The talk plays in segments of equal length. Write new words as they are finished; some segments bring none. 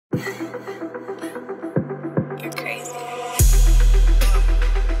You're crazy.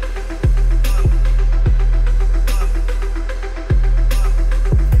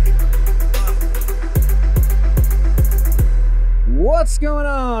 What's going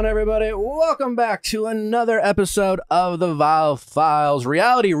on, everybody? Welcome back to another episode of the Viall Files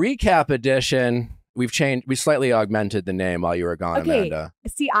Reality Recap Edition. We slightly augmented the name while you were gone, Amanda.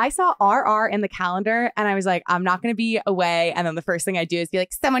 See, I saw RR in the calendar and I was like, I'm not going to be away. And then the first thing I do is be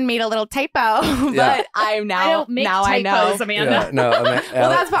like, someone made a little typo. But I'm now, I don't make now typos, I know. Amanda. Yeah, no, Well,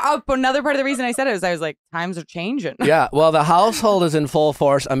 that's another part of the reason I said it was I was like, times are changing. Yeah, well, the household is in full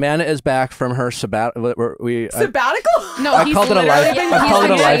force. Amanda is back from her sabbatical. Sabbatical? No, I he's called it a literally life. been I called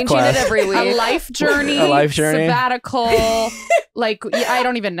it a life changing class. it every week. a life journey, A life journey? sabbatical. Like, I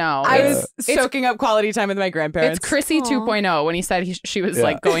don't even know. I was soaking up quality time with my grandparents. It's Chrissy 2.0 when he said she was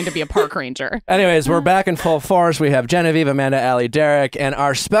like going to be a park ranger. Anyways, we're back in full force. We have Genevieve, Amanda, Allie, Derek, and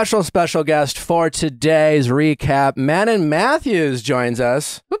our special guest for today's recap, Manon Matthews, joins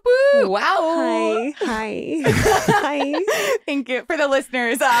us. Whoop, whoop. Wow. Hi. Hi. Thank you. For the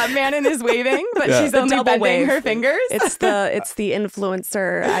listeners, Manon is waving, but Yeah. she's The only double bending wave. her fingers. It's the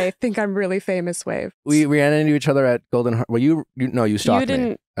influencer. I think I'm really famous wave. We ran into each other at Golden Heart. Well, you stalked You didn't.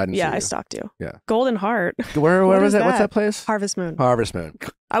 me. I didn't see Yeah, you. I stalked you. Yeah. Golden Heart. Where What was is that? What's that? that place? Harvest Moon. Harvest Moon.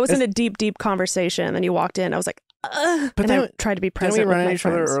 I was in a deep conversation, and then you walked in. I was like, ugh, But and then- I tried to be Didn't present we with run my into each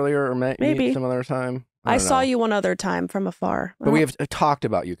other friends. earlier or meet Maybe. some other time? I don't saw know. you one other time from afar. But we have talked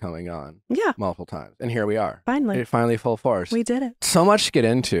about you coming on Yeah, multiple times. And here we are. finally. Finally full force. We did it. So much to get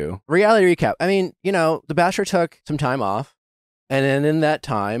into. Reality recap. I mean, The Bachelor took some time off. And then in that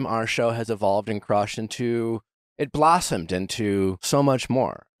time, our show has evolved and crushed it blossomed into so much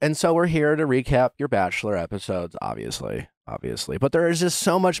more. And so we're here to recap your Bachelor episodes, obviously. But there is just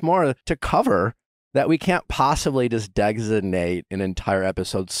so much more to cover that we can't possibly just designate an entire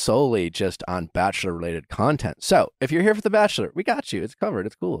episode solely just on Bachelor-related content. So if you're here for The Bachelor, we got you. It's covered.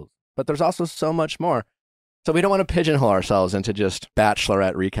 It's cool. But there's also so much more. So we don't want to pigeonhole ourselves into just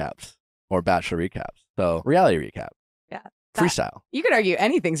Bachelorette recaps or Bachelor recaps. So reality recap. Yeah. Freestyle. You could argue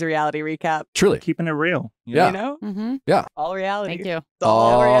anything's a reality recap. Truly. Keeping it real. Yeah. You know? Mm-hmm. All reality. Thank you. It's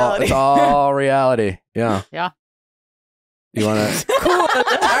all reality. It's all reality. Yeah. Yeah. You want to... Cool. All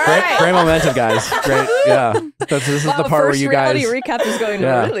right. Great momentum, guys. Great. Yeah. This is the part where you guys... reality recap is going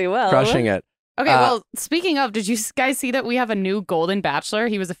Yeah, really well. crushing it. Okay, well, speaking of, did you guys see that we have a new Golden Bachelor?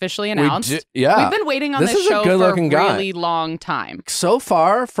 He was officially announced. Yeah. We've been waiting on This this is a show for a good-looking guy. really long time. So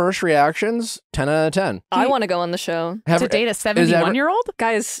far, first reactions, 10 out of 10. I want to go on the show. To date a 71-year-old?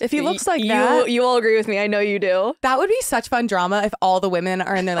 Guys, If he looks like that- you all agree with me. I know you do. That would be such fun drama if all the women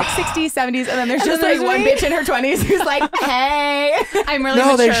are in their like 60s, 70s, and then there's just like one bitch in her 20s who's like, hey. I'm really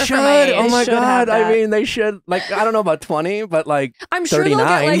No, mature they for should. my age. Oh my should have God. I that. mean, they should. Like, I don't know about 20, but like I'm sure 39. they'll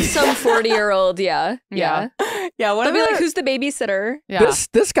get like some 40-year-old. Yeah. Yeah, one They'll of be the like, who's the babysitter? Yeah.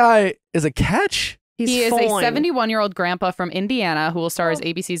 This guy is a catch. He is a fine. 71-year-old grandpa from Indiana who will star as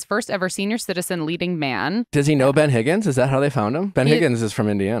ABC's first ever senior citizen leading man. Does he know Ben Higgins? Is that how they found him? Ben He- Higgins is from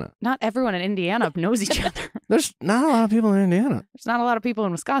Indiana. Not everyone in Indiana knows each other. There's not a lot of people in Indiana. There's not a lot of people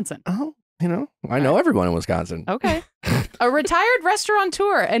in Wisconsin. Oh, I know everyone in Wisconsin. Okay. A retired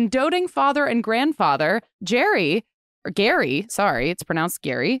restaurateur and doting father and grandfather, Gary, it's pronounced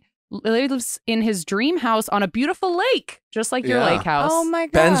Gary, lives in his dream house on a beautiful lake, just like your Yeah. lake house. Oh my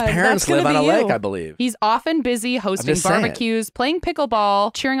God. Ben's parents that's gonna live on a be lake, you. I believe. He's often busy hosting just saying. barbecues, playing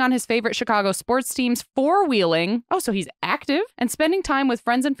pickleball, cheering on his favorite Chicago sports teams, four-wheeling. Oh, so he's active and spending time with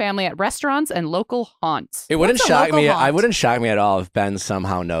friends and family at restaurants and local haunts. It wouldn't What's a shock local me. haunt? I wouldn't shock me at all if Ben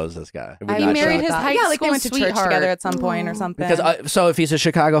somehow knows this guy. It would He not married shock his me. high yeah, like school they went to church sweetheart. together at some point or something. Because so if he's a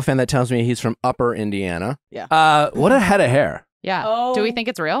Chicago fan, that tells me he's from Upper Indiana. Yeah. What a head of hair. Yeah. Oh. Do we think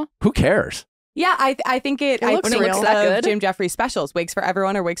it's real? Who cares? Yeah, I think it looks I real. of That good? Jim Jeffries specials, wigs for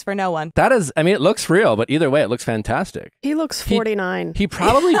everyone or wigs for no one. That is, I mean, it looks real, but either way, it looks fantastic. He looks 49. He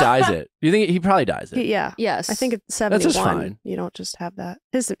probably dyes it. You think he probably dyes it? Yeah. Yes. I think it's That's 71. just fine. You don't just have that.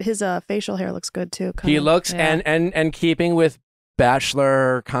 His facial hair looks good too. He looks Yeah. and keeping with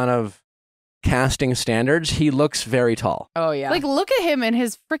Bachelor kind of casting standards, he looks very tall. Oh yeah. Like, look at him in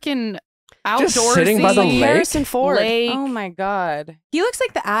his freaking Just outdoorsy sitting by the lake? Harrison Ford. lake. oh my God. He looks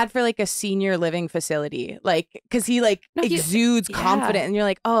like the ad for like a senior living facility. Like, because he like No, he- exudes yeah. confident and you're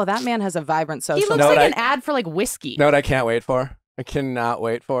like, oh, that man has a vibrant social He looks No, life. like what an ad for like whiskey. You know what I can't wait for? I cannot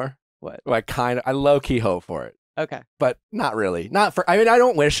wait for? What? I low-key hope for it. Okay. But not really. Not for, I mean, I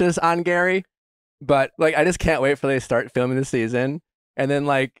don't wish this on Gary, but like, I just can't wait for they start filming the season. And then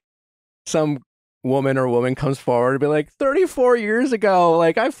like some woman or woman comes forward and be like, 34 years ago,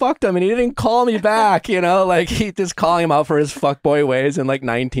 like I fucked him and he didn't call me back, you know, like he just calling him out for his fuckboy ways in like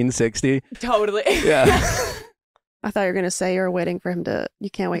 1960. Totally. Yeah. I thought you were going to say you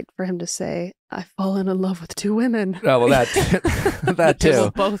can't wait for him to say, I've fallen in love with 2 women. Oh, well, that It too.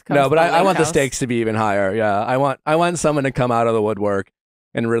 will both come No, to but the I want the house. stakes to be even higher. Yeah. I want someone to come out of the woodwork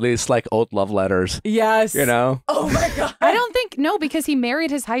and release like old love letters, Yes. you know? Oh my God. I don't think because he married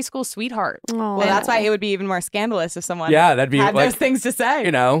his high school sweetheart. Oh, Well, that's why it would be even more scandalous if someone Yeah, that'd be had like, those things to say.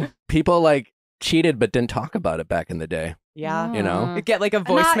 you know, people like cheated but didn't talk about it back in the day. Yeah. You know? You get like a Not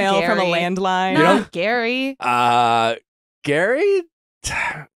voicemail from a Gary. landline. You know- Not Gary. Gary?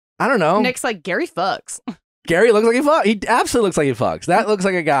 I don't know. Nick's like, Gary fucks. Gary looks like he fucks. He absolutely looks like he fucks. That looks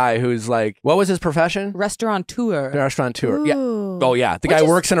like a guy who's like, what was his profession? Restaurateur. Restaurateur. Yeah. Ooh. Oh, yeah. The guy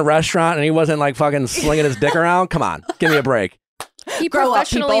works in a restaurant and he wasn't like fucking slinging his dick around. Come on. Give me a break. He Grow up,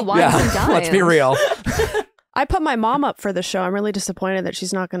 professionally people. wines and Yeah. dines. Let's be real. I put my mom up for the show. I'm really disappointed that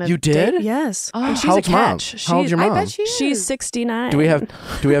she's not going to. You did? Yes. Oh. And she's How a old's mom? catch. How old's your mom? I bet she is. She's 69. Do we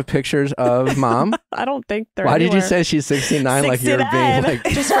have pictures of mom? I don't think they're. Why did you anywhere. say she's 69 like you're being 69. like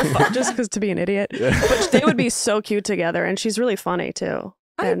just for fun, just because to be an idiot? But they would be so cute together, and she's really funny too.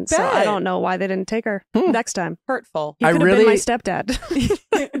 I And so I bet. don't know why they didn't take her next time. Hurtful. He I could have been really- my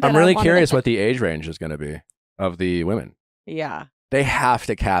stepdad. I'm really curious what the age range is going to be of the women. Yeah. They have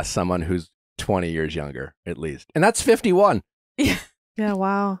to cast someone who's 20 years younger at least. And that's 51. Yeah.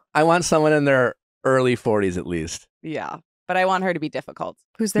 Wow. I want someone in their early 40s at least. Yeah. But I want her to be difficult.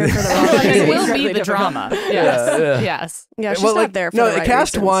 Who's there for the Well, wrong it reasons? will be Really the difficult. drama. Yes. Yeah. Yes. Yeah, she's Well, not like, there for no, the right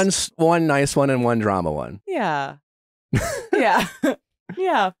cast reasons. one nice one and one drama one. Yeah. Yeah.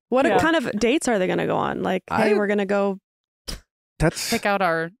 Yeah. What Yeah. kind of dates are they going to go on? Like, hey, we're going to go. That's Pick out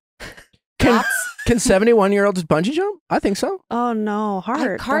our can 71-year-olds bungee jump? I think so. Oh no,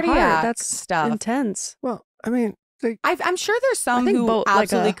 heart, the cardiac heart. That's stuff. intense. Well, I mean, I'm sure there's some think who both, like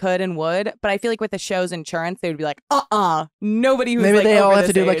absolutely a- could and would, but I feel like with the show's insurance, they would be like, nobody who's maybe like they all over have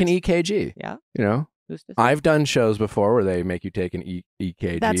to this do like an age. EKG. Yeah. You know? Who's to say? I've done shows before where they make you take an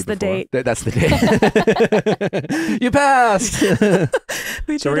EKG. That's the before. date. That's the date. You passed.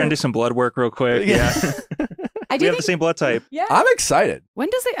 So we're gonna do some blood work real quick. Yeah, I we do have think, the same blood type. yeah. I'm excited. when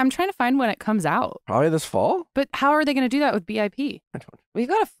does it I'm trying to find when it comes out. Probably this fall. But how are they going to do that with BIP? We've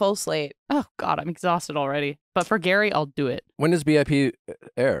got a full slate. Oh God, I'm exhausted already. But for Gary, I'll do it. When does BIP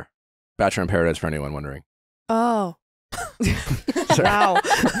air? Bachelor in Paradise for anyone wondering. Oh. Sorry. Wow.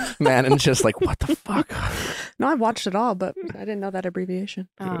 Man, and just like, what the fuck? No, I've watched it all, but I didn't know that abbreviation.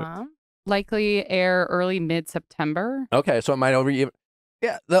 Likely air early mid-September. Okay, so it might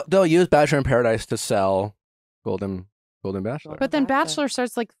yeah, they'll use Bachelor in Paradise to sell Golden Bachelor. But then Bachelor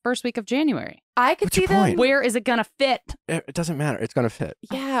starts like first week of January. I could What's see your them. point? Where is it going to fit? It doesn't matter. It's gonna fit.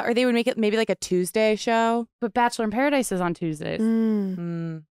 Yeah, or they would make it maybe like a Tuesday show. But Bachelor in Paradise is on Tuesdays. Mm.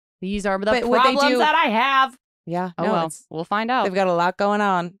 Mm. These are the But would they problems do- that I have. Yeah. Oh no, well, it's- we'll find out. they've got a lot going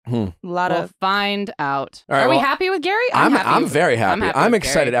on. Hmm. A lot We'll of. find out. All right, Are we well, happy with Gary? I'm happy. very happy. I'm with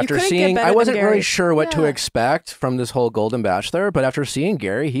excited Gary. after couldn't get seeing. better I than wasn't really Gary. sure what to Yeah. expect from this whole Golden Bachelor, but after seeing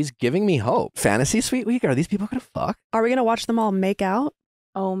Gary, he's giving me hope. Fantasy Suite Week. Are these people gonna fuck? Are we going to watch them all make out?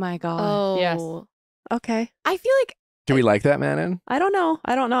 Oh my god. Oh, Yes. Okay. I feel like Do we like that, Manon? I don't know.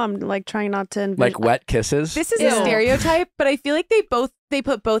 I'm like trying not to envision. Like wet kisses? this is Ew. a stereotype, but I feel like they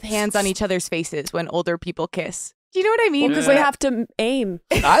put both hands on each other's faces when older people kiss. Do you know what I mean? because they have to aim.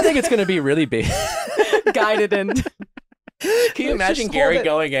 I think it's gonna be really big. guided and. Can you imagine Just Gary hold it.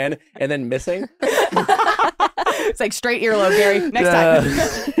 going in and then missing? It's like straight earlobe, Gary. Next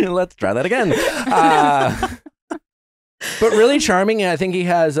time. Let's try that again. But really charming. And I think he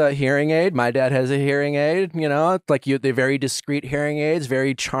has a hearing aid. My dad has a hearing aid. You know, it's like they're very discreet hearing aids,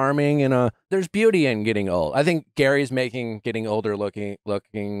 very charming, and there's beauty in getting old. I think Gary's making getting older looking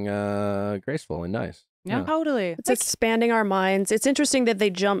graceful and nice. Yeah. Totally. It's expanding our minds. It's interesting that they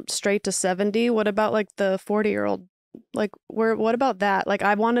jumped straight to 70. What about like the 40-year-old? Like, what about that? Like,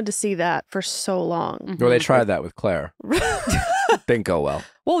 I wanted to see that for so long. Well, they tried that with Claire. Didn't go well.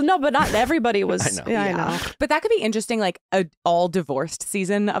 Well, no, but not everybody was. I know. Yeah, I know. But that could be interesting, like a all divorced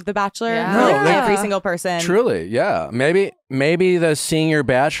season of The Bachelor. Yeah. Where, like, No, they- every single person. Truly, yeah. Maybe the senior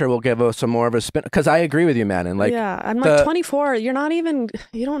bachelor will give us some more of a spin. Because I agree with you, Manon. Like, yeah, I'm the like 24. You're not even.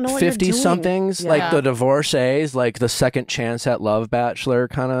 You don't know what you're doing. 50-somethings, Yeah. like the divorcees, like the second chance at love bachelor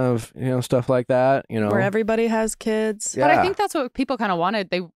kind of, stuff like that, Where everybody has kids. Yeah. But I think that's what people kind of wanted.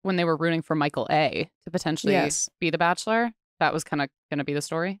 When they were rooting for Michael A. to potentially Yes. be the Bachelor. That was kind of going to be the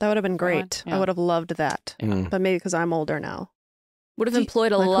story. That would have been Go on. great. Yeah. I would have loved that. Mm. But maybe because I'm older now. Would have Do you-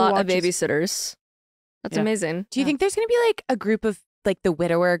 employed a like, who lot of watches- babysitters. That's Yeah. amazing. Do you think there's going to be like a group of like the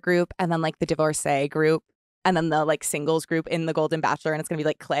widower group and then like the divorcee group and then the like singles group in the Golden Bachelor, and it's gonna be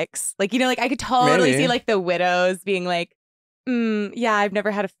like cliques. Like, you know, like I could totally see like the widows being like, yeah, I've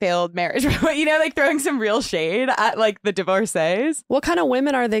never had a failed marriage. You know, like throwing some real shade at like the divorcees. What kind of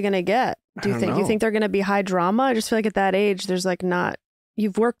women are they going to get? Do you think? You think they're going to be high drama? I just feel like at that age, there's like not.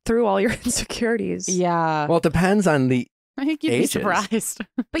 You've worked through all your insecurities. Yeah. Well, it depends on the I think you'd ages. be surprised.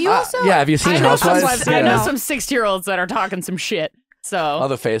 But you also, yeah. Have you seen Housewives? I know some 60-year-olds that are talking some shit. So all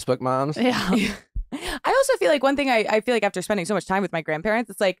the Facebook moms. Yeah. I also feel like one thing I feel like after spending so much time with my grandparents,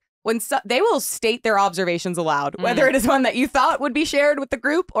 it's like when they will state their observations aloud, whether it is one that you thought would be shared with the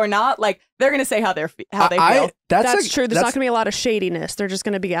group or not. Like they're going to say how they feel. That's true. There's not going to be a lot of shadiness. They're just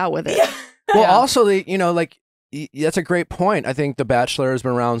going to be out with it. Well, also, you know, like that's a great point. I think The Bachelor has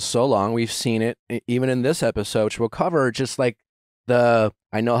been around so long. We've seen it even in this episode, which we'll cover. Just like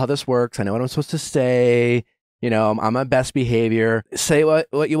I know how this works. I know what I'm supposed to say. You know, I'm my best behavior. Say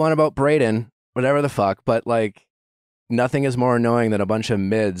what you want about Brayden, whatever the fuck. But like, nothing is more annoying than a bunch of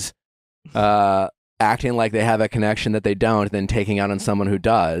mids acting like they have a connection that they don't, then taking out on someone who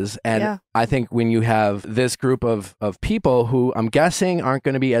does. And I think when you have this group of people who I'm guessing aren't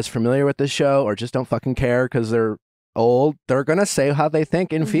going to be as familiar with the show or just don't fucking care because they're old, they're going to say how they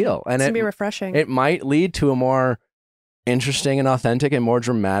think and feel. And it's going to be refreshing. It might lead to a more interesting and authentic and more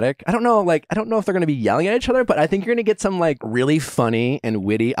dramatic. I don't know if they're going to be yelling at each other, but I think you're going to get some like really funny and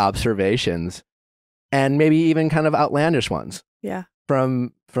witty observations and maybe even kind of outlandish ones. Yeah.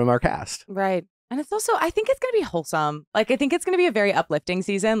 From our cast. Right. And it's also, I think it's going to be wholesome. Like, I think it's going to be a very uplifting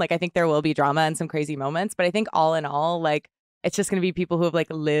season. Like, I think there will be drama and some crazy moments, but I think all in all, like, it's just going to be people who have like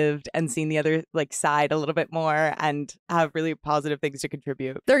lived and seen the other like side a little bit more and have really positive things to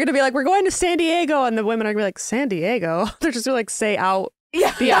contribute. They're going to be like, we're going to San Diego. And the women are going to be like, San Diego? They're just going to like say out.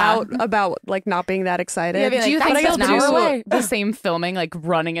 Be out about like not being that excited. Yeah, like, do you think they'll do the same filming, like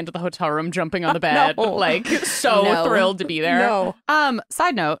running into the hotel room, jumping on the bed, like so thrilled to be there? No.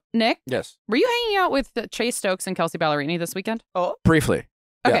 Side note, Nick. Yes. Were you hanging out with Chase Stokes and Kelsea Ballerini this weekend? Oh, briefly.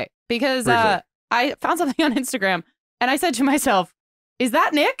 Okay, because I found something on Instagram and I said to myself, "Is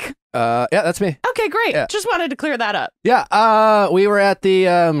that Nick?" Yeah, that's me. Okay, great. Yeah. Just wanted to clear that up. Yeah. We were at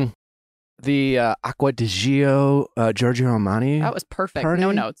the Acqua di Gio Giorgio Armani. That was perfect. Party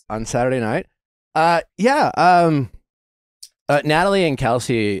No notes. on Saturday night. Natalie and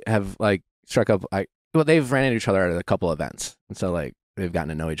Kelsea have like struck up. They've ran into each other at a couple events, and so like they've gotten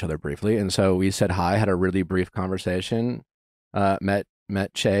to know each other briefly. And so we said hi, had a really brief conversation.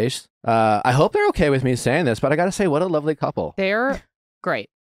 Met Chase. I hope they're okay with me saying this, but I gotta say, what a lovely couple. They're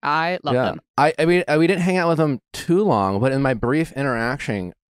great. I love them. I mean, we didn't hang out with them too long, but in my brief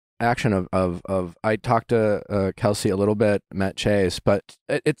interaction of I talked to Kelsea a little bit, met Chase, but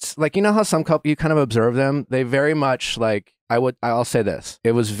it's like, you know how some couple, you kind of observe them, they very much like, I'll say this,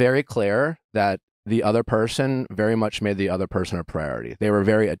 it was very clear that the other person very much made the other person a priority. They were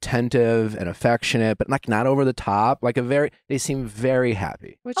very attentive and affectionate, but like not over the top, like they seem very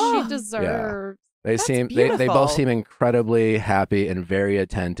happy. Which she deserves. They they both seem incredibly happy and very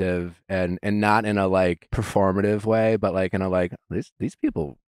attentive and not in a like performative way, but like in a like, these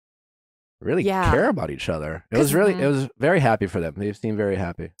people really care about each other. It was very happy for them. They seem very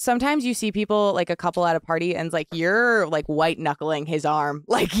happy. Sometimes you see people like a couple at a party and it's like you're like white knuckling his arm,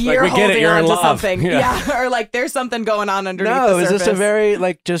 like you're holding on to something, or like there's something going on underneath. No, the it was surface. just a very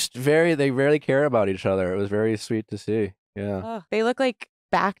like they really care about each other. It was very sweet to see. Yeah, they look like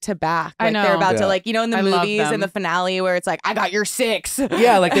back to back. Like I know they're about to like, you know, in the I love movies them. in the finale where it's like, I got your 6.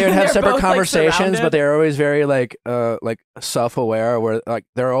 Yeah, like they would have They're separate both, like, conversations, surrounded. but they're always very like self-aware, where like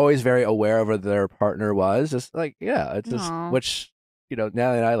they're always very aware of what their partner was. Just like, it's just which, you know,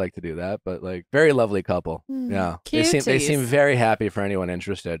 now that I like to do that, but like very lovely couple. Yeah, they seem very happy for anyone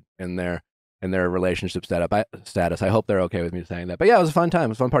interested in their relationship status. I hope they're okay with me saying that. But yeah, it was a fun time. It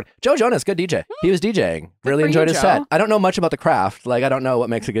was a fun party. Joe Jonas, good DJ. He was DJing. Really enjoyed his set. I don't know much about the craft. Like, I don't know what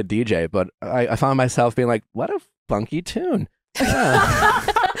makes a good DJ, but I found myself being like, what a funky tune. Yeah.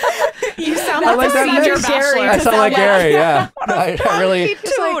 You sound like that Gary. I sound like Gary, yeah. I really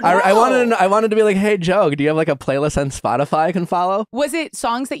I wanted to be like, hey Joe, do you have like a playlist on Spotify I can follow? Was it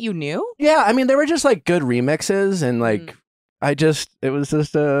songs that you knew? Yeah, I mean, they were just like good remixes and like I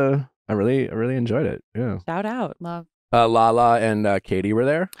really enjoyed it. Yeah. Shout out. Love. Lala and Katie were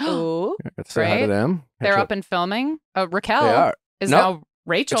there. Oh, Let's say hi to them. They're up and filming. Raquel They are. is Nope. now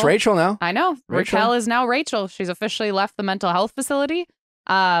Rachel. It's Rachel now. I know. Rachel. Raquel is now Rachel. She's officially left the mental health facility.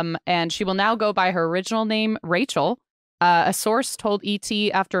 And she will now go by her original name, Rachel. A source told ET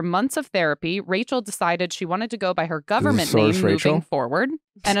after months of therapy, Rachel decided she wanted to go by her government name moving forward.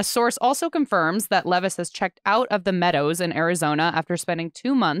 And a source also confirms that Levis has checked out of the Meadows in Arizona after spending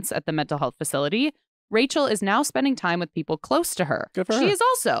 2 months at the mental health facility. Rachel is now spending time with people close to her. Good for her. She is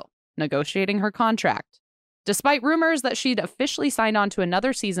also negotiating her contract. Despite rumors that she'd officially signed on to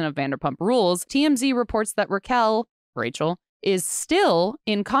another season of Vanderpump Rules, TMZ reports that Rachel, is still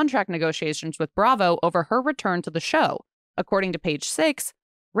in contract negotiations with Bravo over her return to the show. According to Page 6,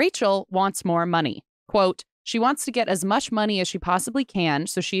 Rachel wants more money. Quote, she wants to get as much money as she possibly can,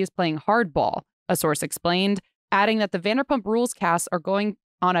 so she is playing hardball, a source explained, adding that the Vanderpump Rules cast are going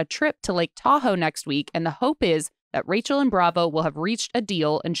on a trip to Lake Tahoe next week, and the hope is that Rachel and Bravo will have reached a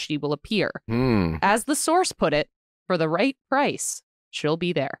deal and she will appear. As the source put it, for the right price, she'll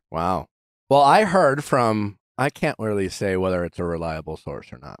be there. Wow. Well, I heard from, I can't really say whether it's a reliable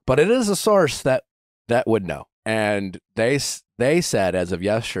source or not, but it is a source that would know. And they said as of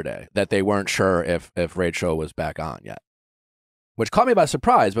yesterday that they weren't sure if Rachel was back on yet, which caught me by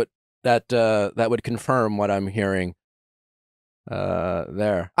surprise, but that would confirm what I'm hearing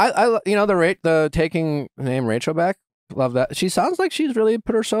there. I the taking the name Rachel back, love that. She sounds like she's really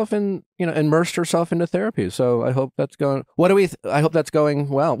put herself in, immersed herself into therapy. So I hope that's going. I hope that's going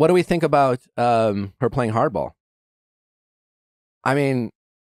well. What do we think about her playing hardball? I mean,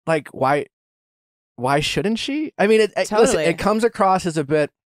 like, why shouldn't she? I mean, listen, it comes across as a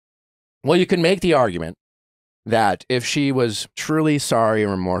bit. Well, you can make the argument that if she was truly sorry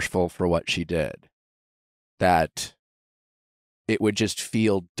and remorseful for what she did, that it would just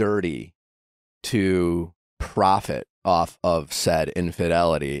feel dirty to profit off of said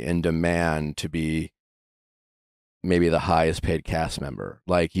infidelity and demand to be maybe the highest paid cast member.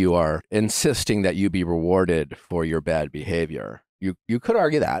 Like, you are insisting that you be rewarded for your bad behavior. You could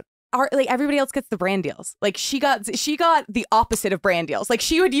argue that. Like, everybody else gets the brand deals. Like, she got the opposite of brand deals. Like,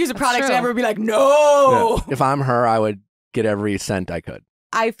 she would use a product and everyone would be like, no. Yeah. If I'm her, I would get every cent I could.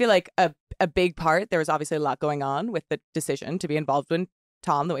 I feel like a big part, there was obviously a lot going on with the decision to be involved with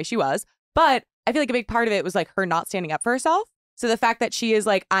Tom the way she was. But I feel like a big part of it was like her not standing up for herself. So the fact that she is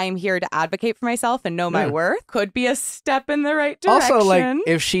like, I'm here to advocate for myself and know my worth could be a step in the right direction. Also, like,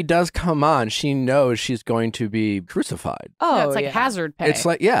 if she does come on, she knows she's going to be crucified. Oh, yeah, it's like hazard pay. It's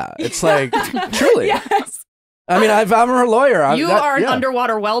like, it's like, truly. Yes. I mean, I'm her lawyer. You are an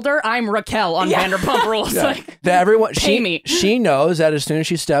underwater welder. I'm Raquel on Vanderpump Rules. Yeah. Like, everyone, pay me. She knows that as soon as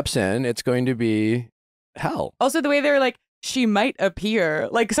she steps in, it's going to be hell. Also, the way they're like, she might appear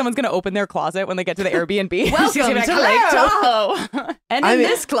like someone's going to open their closet when they get to the Airbnb. Welcome to Lake Tahoe. And in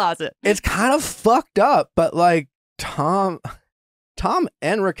this closet. It's kind of fucked up, but like Tom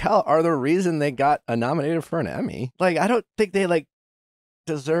and Raquel are the reason they got nominated for an Emmy. Like, I don't think they like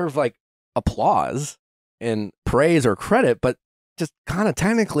deserve like applause and praise or credit, but just kind of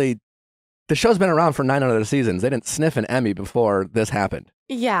technically the show's been around for 9 other seasons. They didn't sniff an Emmy before this happened.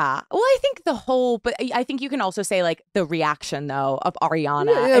 Yeah. Well, I think but I think you can also say like the reaction though of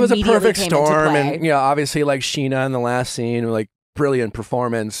Ariana. Yeah, it was a perfect storm. And obviously like Sheena in the last scene, like brilliant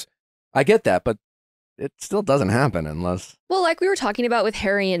performance. I get that, but it still doesn't happen unless. Well, like we were talking about with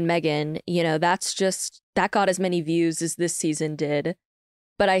Harry and Meghan, that got as many views as this season did.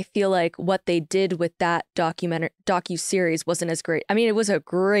 But I feel like what they did with that docu-series wasn't as great. I mean, it was a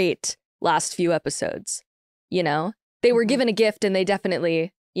great last few episodes, They were given a gift and they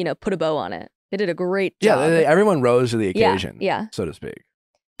definitely, put a bow on it. They did a great job. Yeah, everyone rose to the occasion, so to speak.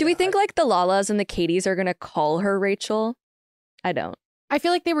 Do we think like the Lalas and the Katies are going to call her Rachel? I don't. I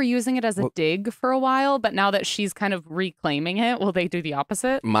feel like they were using it as a dig for a while, but now that she's kind of reclaiming it, will they do the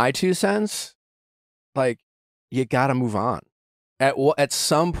opposite? My 2 cents, like, you got to move on. At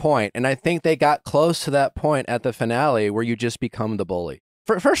some point, and I think they got close to that point at the finale where you just become the bully.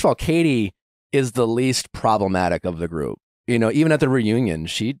 First of all, Katie is the least problematic of the group. Even at the reunion,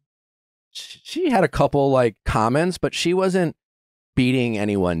 she had a couple like comments, but she wasn't beating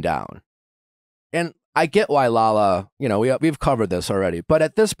anyone down. And I get why Lala, we've covered this already, but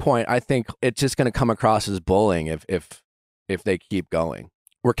at this point, I think it's just going to come across as bullying if they keep going.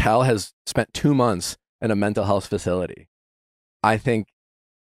 Raquel has spent 2 months in a mental health facility. I think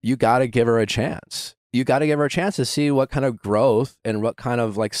you got to give her a chance. You got to give her a chance to see what kind of growth and what kind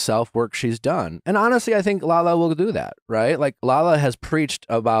of like self-work she's done. And honestly, I think Lala will do that, right? Like, Lala has preached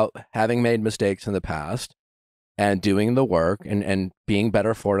about having made mistakes in the past and doing the work and being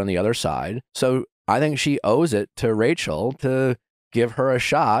better for it on the other side. So I think she owes it to Rachel to give her a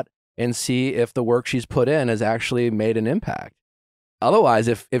shot and see if the work she's put in has actually made an impact. Otherwise,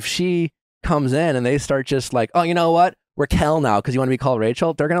 if she comes in and they start just like, oh, you know what? Raquel now because you want to be called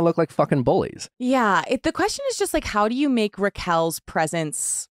Rachel, they're gonna look like fucking bullies. Yeah. The question is just like, how do you make Raquel's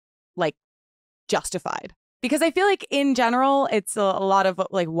presence like justified? Because I feel like in general, it's a lot of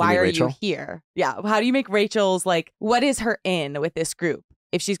like, why are you here? Yeah. How do you make Rachel's like, what is her in with this group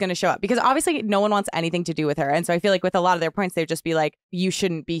if she's going to show up? Because obviously no one wants anything to do with her. And so I feel like with a lot of their points, they'd just be like, you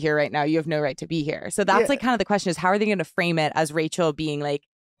shouldn't be here right now. You have no right to be here. So that's like kind of the question is, how are they going to frame it as Rachel being like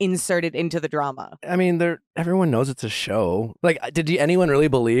inserted into the drama? I mean, everyone knows it's a show. Like, did anyone really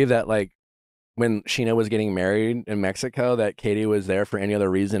believe that like when Sheena was getting married in Mexico that Katie was there for any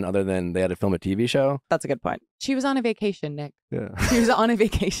other reason other than they had to film a TV show? That's a good point. She was on a vacation, Nick. Yeah. She was on a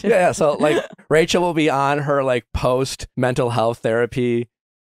vacation. Yeah. So like Rachel will be on her like post mental health therapy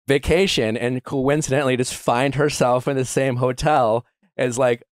vacation and coincidentally just find herself in the same hotel as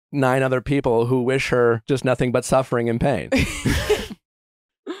like 9 other people who wish her just nothing but suffering and pain.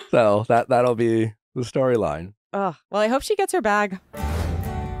 So that'll be the storyline. Oh, well, I hope she gets her bag.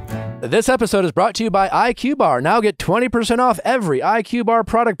 This episode is brought to you by IQBar. Now get 20% off every IQBar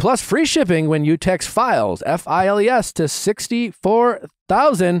product plus free shipping when you text FILES, F-I-L-E-S, to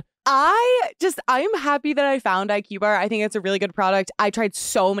 64,000. I'm happy that I found IQBar. I think it's a really good product. I tried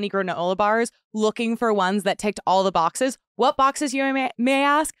so many granola bars looking for ones that ticked all the boxes. What boxes, you may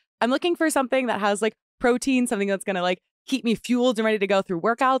ask? I'm looking for something that has like protein, something that's going to like keep me fueled and ready to go through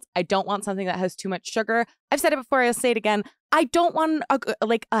workouts. I don't want something that has too much sugar. I've said it before, I'll say it again. I don't want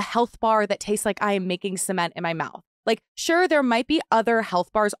a health bar that tastes like I am making cement in my mouth. Like, sure, there might be other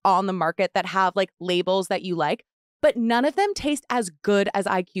health bars on the market that have like labels that you like, but none of them taste as good as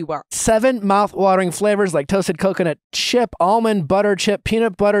IQBar. 7 mouth-watering flavors like toasted coconut chip, almond butter chip,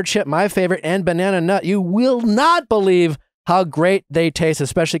 peanut butter chip, my favorite, and banana nut. You will not believe how great they taste,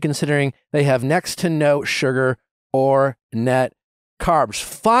 especially considering they have next to no sugar or net carbs.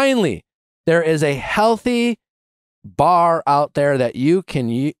 Finally, there is a healthy bar out there that you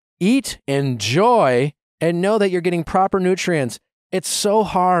can eat, enjoy, and know that you're getting proper nutrients. It's so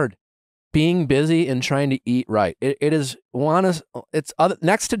hard being busy and trying to eat right. It's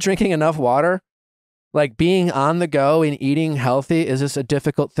next to drinking enough water, like being on the go and eating healthy is just a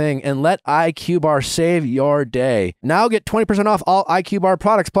difficult thing. And let IQBar save your day. Now get 20% off all IQBar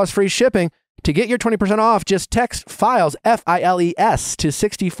products plus free shipping. To get your 20% off, just text FILES, F-I-L-E-S, to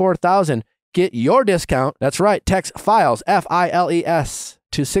 64,000. Get your discount. That's right. Text FILES, F-I-L-E-S,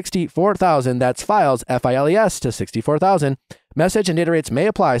 to 64,000. That's FILES, F-I-L-E-S, to 64,000. Message and data rates may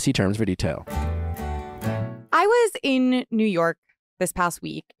apply. See terms for detail. I was in New York this past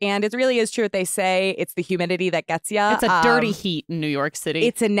week, and it really is true what they say. It's the humidity that gets you. It's a dirty heat in New York City.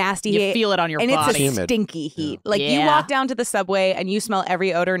 It's a nasty heat. You feel it on your body. body. And it's a stinky heat. Yeah. Like, you walk down to the subway and you smell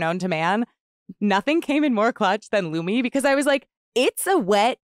every odor known to man. Nothing came in more clutch than Lumi, because I was like, it's a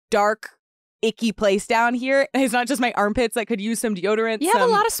wet, dark, icky place down here. It's not just my armpits that could use some deodorant. You have a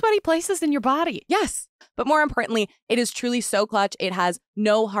lot of sweaty places in your body. Yes. But more importantly, it is truly so clutch. It has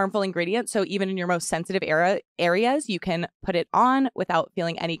no harmful ingredients. So even in your most sensitive areas, you can put it on without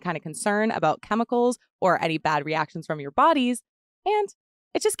feeling any kind of concern about chemicals or any bad reactions from your bodies. And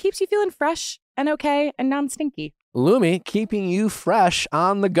it just keeps you feeling fresh and okay and non-stinky. Lumi, keeping you fresh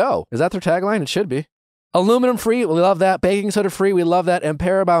on the go. Is that their tagline? It should be. Aluminum free, we love that. Baking soda free, we love that. And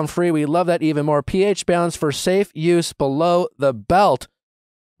Paramount free, we love that even more. pH balance for safe use below the belt.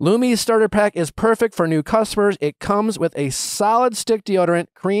 Lumi's starter pack is perfect for new customers. It comes with a solid stick deodorant,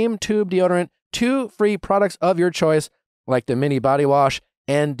 cream tube deodorant, 2 free products of your choice, like the mini body wash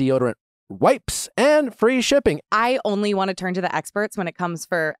and deodorant wipes, and free shipping. I only want to turn to the experts when it comes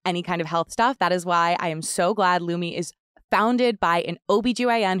for any kind of health stuff. That is why I am so glad Lumi is founded by an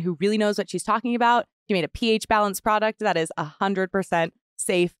OBGYN who really knows what she's talking about. She made a pH balanced product that is 100%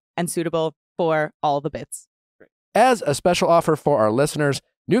 safe and suitable for all the bits. As a special offer for our listeners,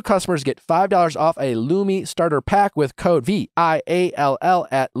 new customers get $5 off a Lumi starter pack with code VIALL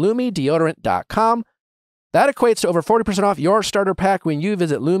at lumideodorant.com. That equates to over 40% off your starter pack when you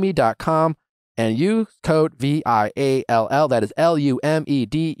visit lumi.com and use code VIALL. That is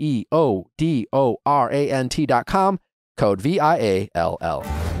LUMIDEODORANT.com. Code VIALL.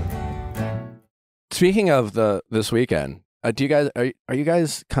 Speaking of this weekend, are you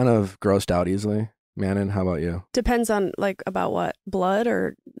guys kind of grossed out easily? Manon, how about you? Depends on about what, blood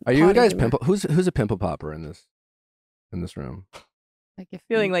or. Are you guys pimple? Who's a pimple popper in this room? Like, you're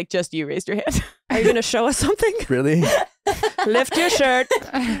feeling like just you raised your hand. Are you going to show us something? Really? Lift your shirt.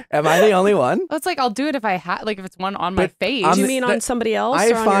 Am I the only one? Well, it's like, I'll do it if I have, like, if it's one on my face. Do you mean on somebody else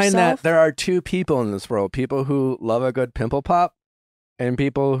I or on find yourself? that there are 2 people in this world, people who love a good pimple pop and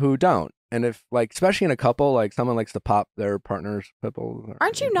people who don't. And if like, especially in a couple, like someone likes to pop their partner's pipple.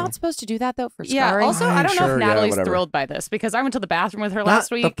 Aren't you not supposed to do that though for Yeah. scarring? Also, I don't know Sure, if yeah, Natalie's whatever. thrilled by this because I went to the bathroom with her Not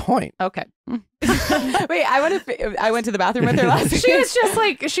last week. the point. Okay. Wait, I went to the bathroom with her last week. She was just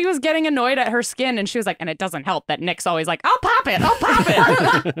like, she was getting annoyed at her skin, and she was like, and it doesn't help that Nick's always like, I'll pop it, I'll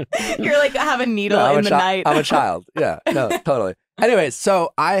pop it. You're like, have a needle No, in the night. I'm a child. Yeah, no, totally. Anyways,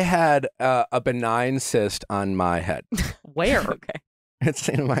 so I had a benign cyst on my head. Where? Okay. It's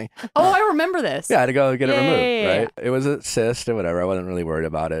in my. Oh, I remember this. Yeah, I had to go get it removed, Yeah. right? It was a cyst or whatever. I wasn't really worried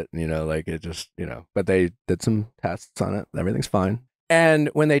about it, like it just, but they did some tests on it. Everything's fine. And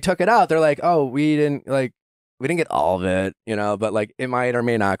when they took it out, they're like, oh, we didn't get all of it, but like it might or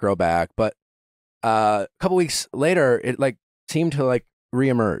may not grow back. But a couple weeks later, it like seemed to like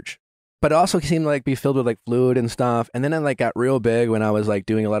reemerge. But it also seemed to like be filled with like fluid and stuff. And then it like got real big when I was like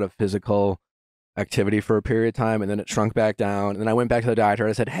doing a lot of physical activity for a period of time, and then it shrunk back down. And then I went back to the doctor.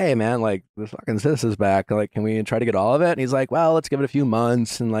 I said, hey man, like this fucking cyst is back. Like, can we try to get all of it? And he's like, well, let's give it a few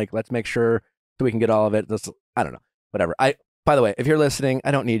months and like let's make sure so we can get all of it. I don't know. Whatever. By the way, if you're listening,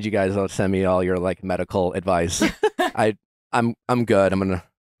 I don't need you guys to send me all your like medical advice. I'm good.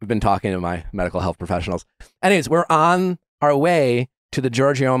 I've been talking to my medical health professionals. Anyways, we're on our way to the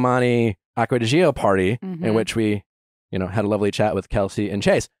Giorgio Armani Acqua di Gio party, in which we, had a lovely chat with Kelsea and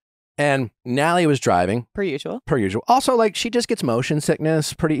Chase. And Nally was driving. Per usual. Also, like, she just gets motion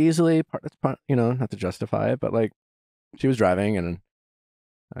sickness pretty easily. Not to justify it, but like, she was driving and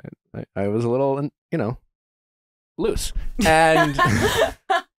I was a little, loose. And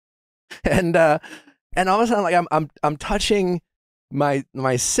and all of a sudden, like, I'm touching my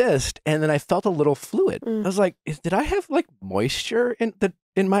cyst, and then I felt a little fluid. I was like, did I have like moisture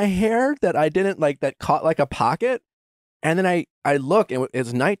in my hair that I didn't like, that caught like a pocket? And then I look, and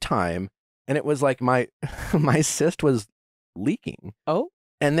it's nighttime, and it was like my cyst was leaking. Oh.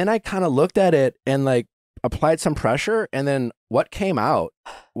 And then I kind of looked at it and like applied some pressure, and then what came out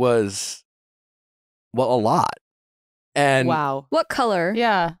was, well, a lot. And wow. What color?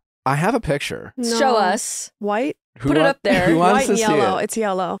 Yeah. I have a picture. No. Show us. White? Put it up there. Who wants White to and see yellow. it? It's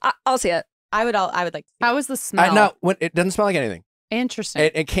yellow. I'll see it. I would like to see How it. was the smell? No, it doesn't smell like anything.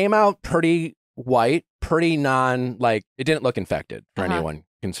 Interesting. It came out pretty white, pretty like, it didn't look infected for anyone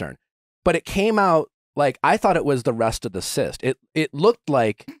concerned. But it came out like, I thought it was the rest of the cyst. It looked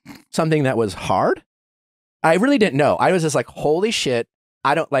like something that was hard. I really didn't know. I was just like, holy shit.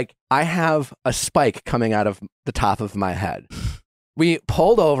 I have a spike coming out of the top of my head. We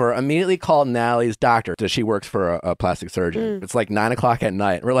pulled over, immediately called Natalie's doctor. She works for a plastic surgeon. It's like 9 o'clock at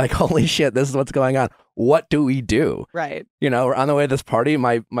night. We're like, holy shit, this is what's going on. What do we do? Right. We're on the way to this party.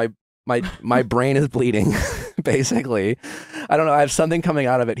 My brain is bleeding, basically. I don't know. I have something coming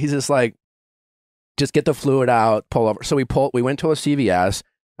out of it. He's just like, just get the fluid out, pull over. So we went to a CVS.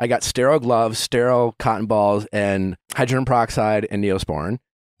 I got sterile gloves, sterile cotton balls, and hydrogen peroxide and Neosporin.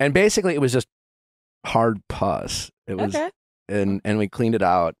 And basically, it was just hard pus. It was, Okay. and we cleaned it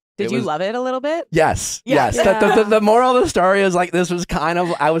out. Did you love it a little bit? Yes. Yeah. Yes. Yeah. The moral of the story is like,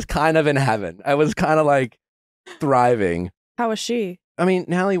 I was kind of in heaven. I was kind of like thriving. How was she? I mean,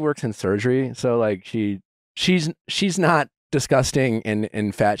 Natalie works in surgery, so like she's not disgusting and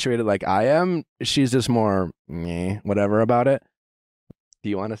infatuated like I am. She's just more whatever about it. Do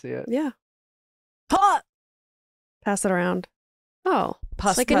you want to see it? Yeah. Pus. Pass it around. Oh.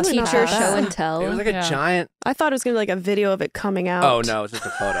 Pus. It's like a Really not teacher that show bad. and tell. It was like a Yeah. giant. I thought it was going to be like a video of it coming out. Oh no, it's just a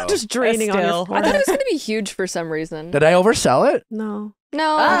photo. Just draining on your Still. I thought it forehead. was going to be huge for some reason. Did I oversell it? No.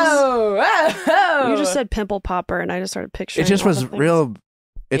 No. Oh. You just said pimple popper, and I just started picturing It just all was the things. real.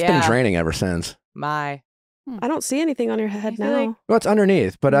 It's been Yeah. draining ever since. My. I don't see anything on your head I feel now. like- Well, it's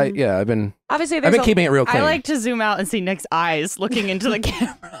underneath, but Mm. I've been Obviously, I've there's been keeping it real clean. I like to zoom out and see Nick's eyes looking into the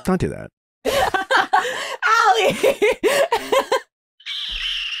camera. Don't do that. Allie.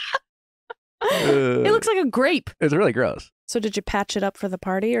 It looks like a grape. It's really gross. So did you patch it up for the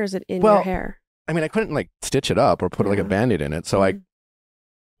party, or is it in Well, your hair? I mean, I couldn't like stitch it up or put like a Yeah. Band-Aid in it, so Mhm.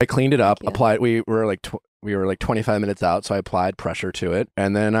 I cleaned it up, Yeah. applied. We were like 25 minutes out, so I applied pressure to it,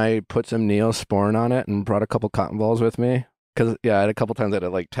 and then I put some Neosporin on it and brought a couple cotton balls with me because I had a couple times I had to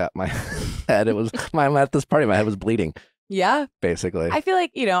like tap my head. It was at this party, my head was bleeding Yeah. basically. I feel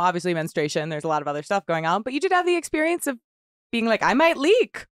like, obviously menstruation, there's a lot of other stuff going on, but you did have the experience of being like, I might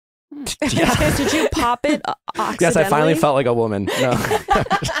leak. Yeah. Did you pop it accidentally? Yes, I finally felt like a woman. No.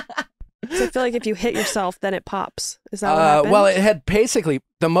 So I feel like if you hit yourself, then it pops. Is that what happened? Well, it had basically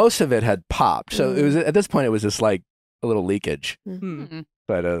the most of it had popped, so it Mm. was at this point it was just like a little leakage. Hmm.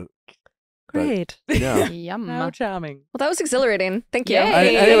 But Great. yeah. Yum. How charming. Well, that was exhilarating. Thank you.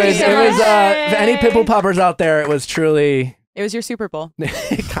 Yay. Anyways, it was Yay. for any pimple poppers out there. It was truly It was your Super Bowl.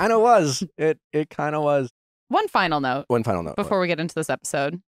 It kind of was. It kind of was. One final note Before we get into this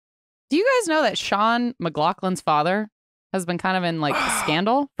episode. Do you guys know that Sean McLaughlin's father has been kind of in like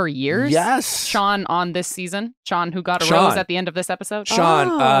scandal for years? Yes. Sean on this season. Sean who got a rose at the end of this episode.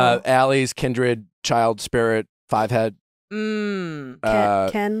 Sean, Allie's kindred child spirit, five-head.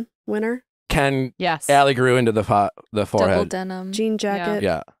 Ken winner. Ken. Yes. Allie grew into the forehead. Double denim. Jean jacket.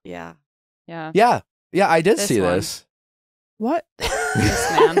 Yeah. Yeah. Yeah. Yeah, I did This see one. this. What?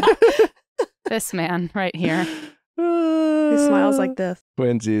 This man. This man right here. He smiles like this.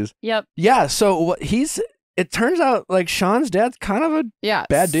 Twinsies. Yep. Yeah, so it turns out like Sean's dad's kind of a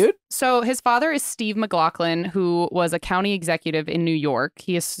bad dude. So his father is Steve McLaughlin, who was a county executive in New York.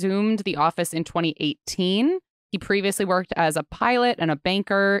 He assumed the office in 2018. He previously worked as a pilot and a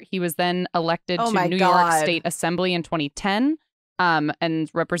banker. He was then elected to New York State Assembly in 2010.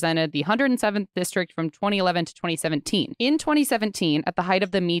 And represented the 107th district from 2011 to 2017. In 2017, at the height of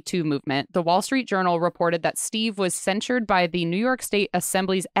the Me Too movement, the Wall Street Journal reported that Steve was censured by the New York State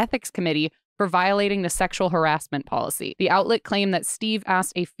Assembly's Ethics Committee for violating the sexual harassment policy. The outlet claimed that Steve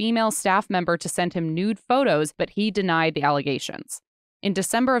asked a female staff member to send him nude photos, but he denied the allegations. In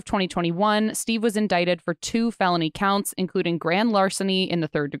December of 2021, Steve was indicted for 2 felony counts, including grand larceny in the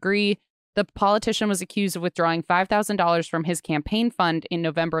 3rd degree. The politician was accused of withdrawing $5,000 from his campaign fund in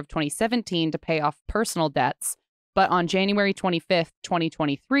November of 2017 to pay off personal debts. But on January 25th,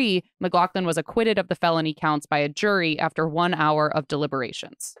 2023, McLaughlin was acquitted of the felony counts by a jury after 1 hour of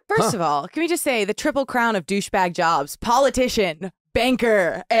deliberations. First of all, can we just say the triple crown of douchebag jobs: politician,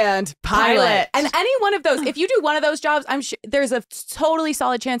 banker, and pilot. And any one of those, if you do one of those jobs, I'm sure there's a totally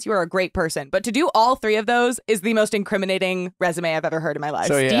solid chance you are a great person. But to do all 3 of those is the most incriminating resume I've ever heard in my life.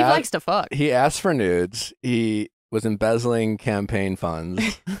 So Steve likes to fuck. He asked for nudes. He was embezzling campaign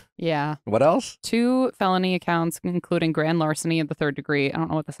funds. Yeah. What else? 2 felony accounts, including grand larceny of the 3rd degree. I don't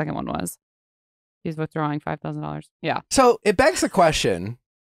know what the second one was. He's withdrawing $5,000. Yeah. So it begs the question,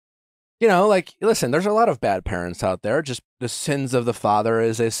 you know, like, listen, there's a lot of bad parents out there. Just the sins of the father,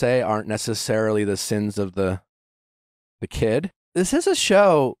 as they say, aren't necessarily the sins of the kid. This is a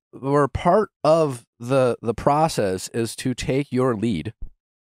show where part of the process is to take your lead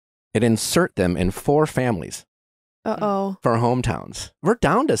and insert them in 4 families. Uh-oh. For hometowns. We're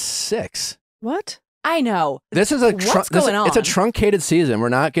down to 6. What? I know. This is What's going on? It's a truncated season. We're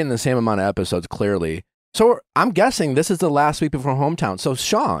not getting the same amount of episodes, clearly. So I'm guessing this is the last week before hometown. So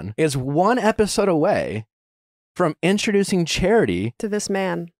Sean is 1 episode away from introducing Charity To this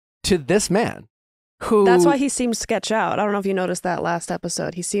man. Who... That's why he seemed sketch out. I don't know if you noticed that last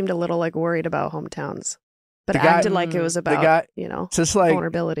episode. He seemed a little like worried about hometowns, but acted like it was about, just like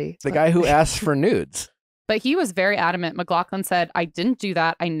vulnerability. The guy who asked for nudes. But he was very adamant. McLaughlin said, I didn't do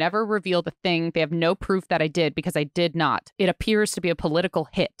that. I never revealed a thing. They have no proof that I did because I did not. It appears to be a political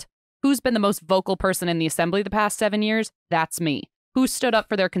hit. Who's been the most vocal person in the assembly the past 7 years? That's me. Who stood up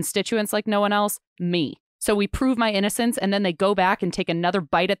for their constituents like no one else? Me. So we prove my innocence, and then they go back and take another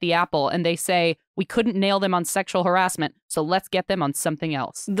bite at the apple, and they say, we couldn't nail them on sexual harassment, so let's get them on something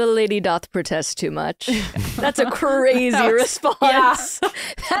else. The lady doth protest too much. That's a crazy response. Yeah.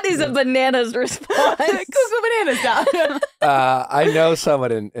 That is a bananas response. Cuckoo bananas down. I know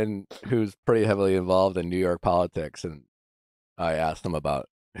someone in who's pretty heavily involved in New York politics, and I asked them about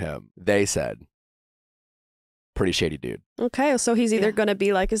him. They said, pretty shady dude. Okay, so he's either going to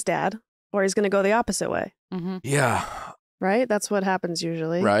be like his dad, or he's going to go the opposite way. Mm-hmm. Yeah. Right? That's what happens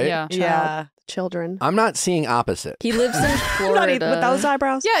usually. Right? Yeah. Children. I'm not seeing opposite. He lives in Florida. With those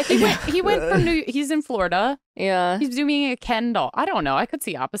eyebrows? Yeah, he went from he's in Florida. Yeah. He's doing a Ken doll. I don't know. I could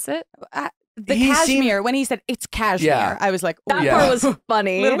see opposite. The cashmere, when he said it's cashmere, I was like, that part was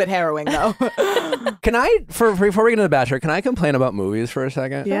funny. A little bit harrowing, though. Can I, before we get into The Bachelor, can I complain about movies for a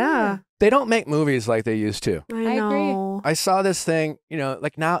second? Yeah. They don't make movies like they used to. I know. I saw this thing,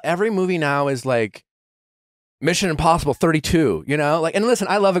 like now, every movie now is like Mission Impossible 32, like, and listen,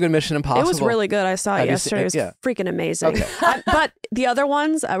 I love a good Mission Impossible. It was really good. I saw it yesterday. It was freaking amazing. Okay. But the other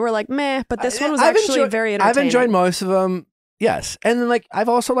ones were like, meh, but this one was actually very entertaining. I've enjoyed most of them. Yes. And like, I've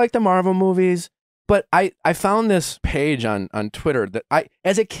also liked the Marvel movies, but I found this page on Twitter that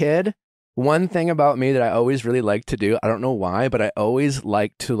as a kid, one thing about me that I always really liked to do, I don't know why, but I always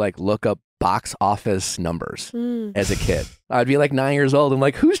liked to look up box office numbers as a kid. I'd be like 9 years old and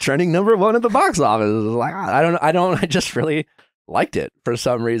like, who's trending #1 at the box office? Like, I just really liked it for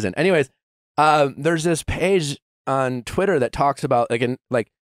some reason. Anyways, there's this page on Twitter that talks about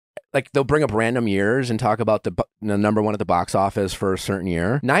like they'll bring up random years and talk about the #1 at the box office for a certain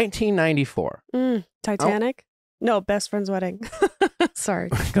year. 1994. Titanic? No, Best Friend's Wedding. Sorry.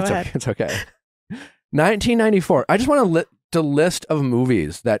 Go ahead. It's okay. 1994. I just want to the list of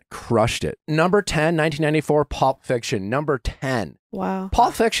movies that crushed it. Number 10, 1994, Pulp Fiction. Number 10. Wow.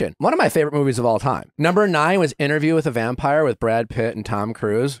 Pulp Fiction, one of my favorite movies of all time. Number 9 was Interview with a Vampire with Brad Pitt and Tom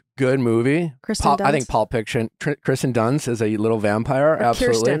Cruise. Good movie. Kristen Dunst. I think Pulp Fiction. Kristen Dunst is a little vampire. Or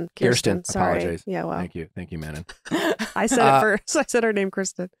Absolutely. Kirsten. Sorry. Apologies. Yeah, wow. Thank you, Manon. I said it first. I said her name,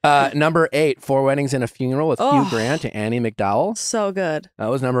 Kristen. Number 8, Four Weddings and a Funeral with Hugh Grant and Annie McDowell. So good. That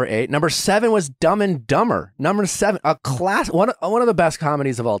was number 8. Number 7 was Dumb and Dumber. Number 7, a class, one of the best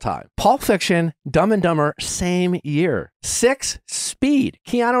comedies of all time. Pulp Fiction, Dumb and Dumber, same year. 6, Speed.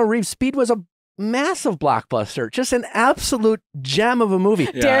 Keanu Reeves. Speed was a massive blockbuster, just an absolute gem of a movie.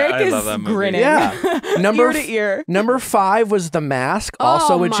 Yeah, Derek I is love that movie. grinning. Yeah. Ear to ear. Number 5 was The Mask,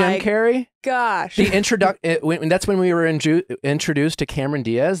 also with Jim my Carrey. Gosh. That's when we were introduced to Cameron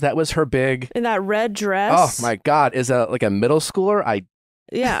Diaz. That was her big. In that red dress. Oh my God! Is like a middle schooler. I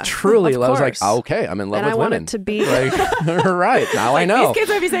truly of was like, course. okay, I'm in love And with I women. wanted to be like, right now I know. These kids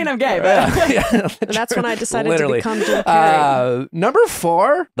might be saying I'm gay, but Yeah. And that's when I decided Literally. to become Jim Carrey. Number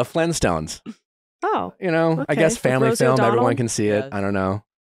 4, The Flintstones. Oh. You know, I Okay. guess With family Rosie film. O'Donnell? Everyone can see it. Yes. I don't know.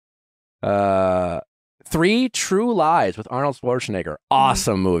 3, True Lies with Arnold Schwarzenegger.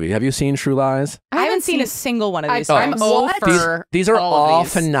 Awesome movie. Have you seen True Lies? I haven't seen a single one of these. I'm films. over These are all of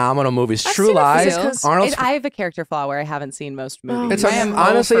these. phenomenal movies. I've True seen a Lies. few. Arnold. I have a character flaw where I haven't seen most movies. It's I am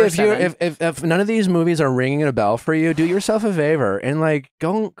honestly, 0 if for you 7. if none of these movies are ringing a bell for you, do yourself a favor and like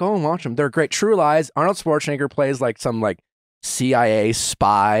go and watch them. They're great. True Lies. Arnold Schwarzenegger plays like some like CIA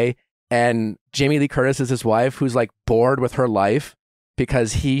spy, and Jamie Lee Curtis is his wife, who's like bored with her life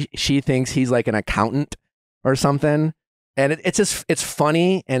because she thinks he's like an accountant or something. And it's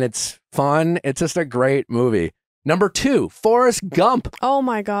funny and it's fun. It's just a great movie. Number 2, Forrest Gump. Oh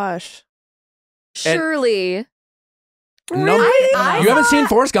my gosh. Surely. Number, you haven't seen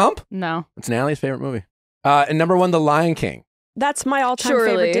Forrest Gump? No. It's Natalie's favorite movie. And number 1, The Lion King. That's my all-time Surely.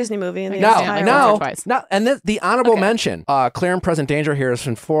 favorite Disney movie in the No, entire no, world. twice. no. And the honorable Okay. mention, Clear and Present Danger,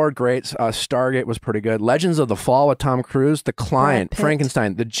 Harrison Ford, great. Stargate was pretty good. Legends of the Fall with Tom Cruise, The Client, Pitt.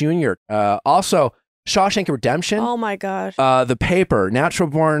 Frankenstein, The Junior. Also, Shawshank Redemption, Oh my gosh. The Paper, Natural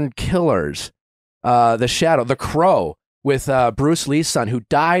Born Killers, The Shadow, The Crow with Bruce Lee's son who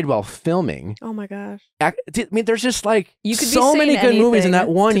died while filming. Oh my gosh. I mean, there's just like You could be so many saying good movies in that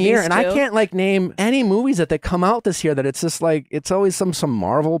anything one to year, these and I two. can't like name any movies that they come out this year that it's just like it's always some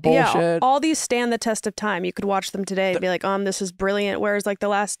Marvel bullshit. Yeah, all these stand the test of time. You could watch them today and be like, this is brilliant. Whereas like the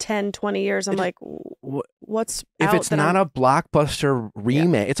last 10, 20 years, I'm like, what's If out it's that not I'm- a blockbuster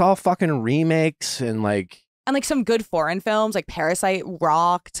remake, it's all fucking remakes and like And like some good foreign films, like Parasite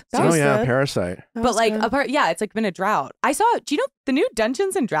rocked. That was good. Parasite. That But was like good. apart, it's like been a drought. I saw. Do you know the new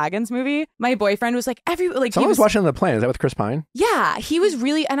Dungeons and Dragons movie? My boyfriend was like he Someone was was watching on the plane. Is that with Chris Pine? Yeah, he was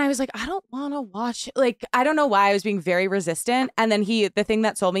really, and I was like, I don't want to watch it. Like, I don't know why I was being very resistant. And then the thing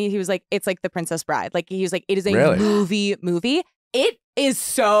that sold me, he was like, it's like The Princess Bride. Like, he was like, it is a Really? movie. It is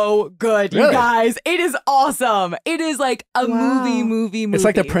so good, you Really? guys. It is awesome. It is like a Wow. movie. It's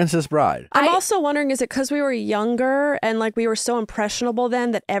like The Princess Bride. I'm also wondering, is it because we were younger and like we were so impressionable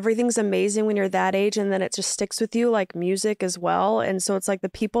then that everything's amazing when you're that age and then it just sticks with you, like music as well? And so it's like the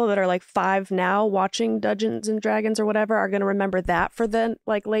people that are like 5 now watching Dungeons and Dragons or whatever are going to remember that for then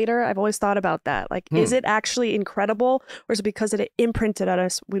like later. I've always thought about that. Like, is it actually incredible or is it because it imprinted on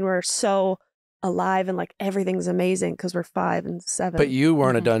us when we were so alive and like everything's amazing because we're 5 and 7? But you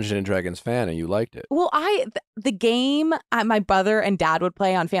weren't a Dungeons and Dragons fan and you liked it. Well, the game my brother and dad would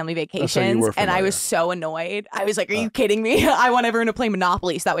play on family vacations, were and I familiar. was so annoyed. I was like, "Are you kidding me? I want everyone to play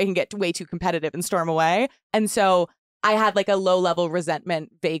Monopoly so that way I can get way too competitive and storm away." And so I had like a low level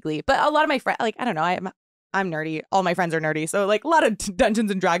resentment, vaguely. But a lot of my friends, like I don't know, I'm nerdy. All my friends are nerdy, so like a lot of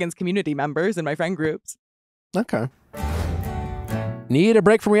Dungeons and Dragons community members in my friend groups. Okay. Need a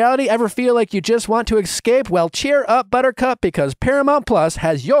break from reality? Ever feel like you just want to escape? Well, cheer up, Buttercup, because Paramount Plus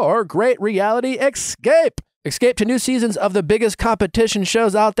has your great reality escape. Escape to new seasons of the biggest competition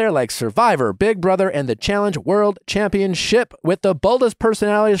shows out there like Survivor, Big Brother, and the Challenge World Championship with the boldest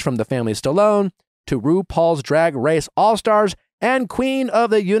personalities from the family Stallone to RuPaul's Drag Race All-Stars and Queen of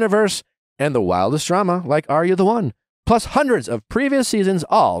the Universe and the wildest drama like Are You the One? Plus hundreds of previous seasons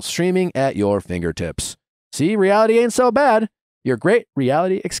all streaming at your fingertips. See, reality ain't so bad. Your great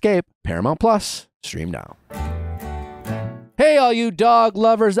reality escape, Paramount Plus. Stream now. Hey, all you dog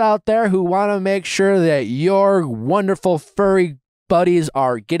lovers out there who want to make sure that your wonderful furry buddies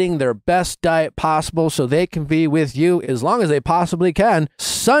are getting their best diet possible so they can be with you as long as they possibly can,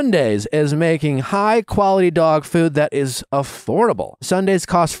 Sundays is making high-quality dog food that is affordable. Sundays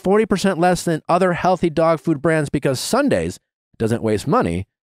cost 40% less than other healthy dog food brands because Sundays doesn't waste money.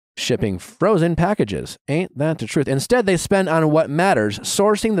 shipping frozen packages. Ain't that the truth? Instead, they spend on what matters,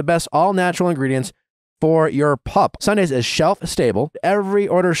 sourcing the best all-natural ingredients for your pup. Sundays is shelf-stable. Every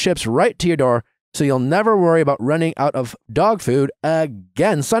order ships right to your door, so you'll never worry about running out of dog food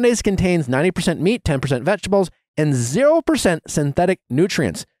again. Sundays contains 90% meat, 10% vegetables, and 0% synthetic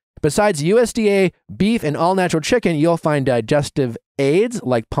nutrients. Besides USDA beef and all-natural chicken, you'll find digestive aids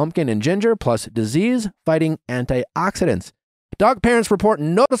like pumpkin and ginger, plus disease-fighting antioxidants. Dog parents report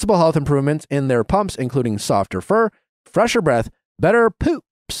noticeable health improvements in their pups, including softer fur, fresher breath, better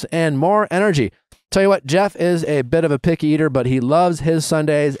poops, and more energy. Tell you what, Jeff is a bit of a picky eater, but he loves his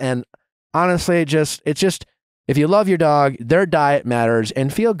Sundays, and honestly, if you love your dog, their diet matters,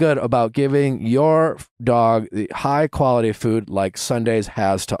 and feel good about giving your dog the high quality food like Sundays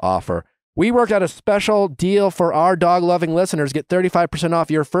has to offer. We worked out a special deal for our dog loving listeners. Get 35%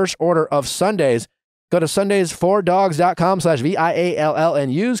 off your first order of Sundays. Go to sundaysfordogs.com/VIALL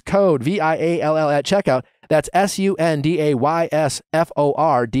and use code VIALL at checkout. That's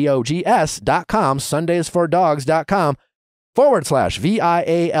sundaysfordogs.com,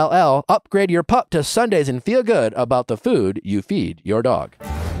 sundaysfordogs.com/VIALL. Upgrade your pup to Sundays and feel good about the food you feed your dog.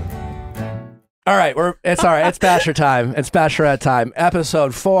 All right, it's all right. It's Bachelor time. It's Bachelorette time.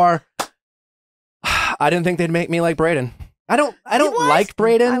 Episode 4. I didn't think they'd make me like Brayden. I don't like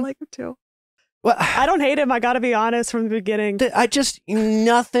Brayden. I like him too. Well, I don't hate him. I got to be honest from the beginning.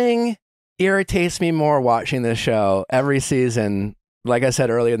 Nothing irritates me more watching this show every season, like I said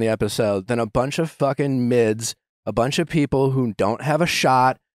earlier in the episode, than a bunch of fucking mids, a bunch of people who don't have a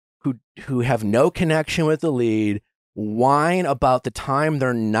shot, who have no connection with the lead, whine about the time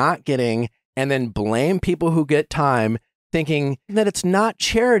they're not getting, and then blame people who get time, thinking that it's not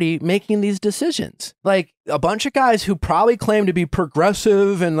Charity making these decisions. Like a bunch of guys who probably claim to be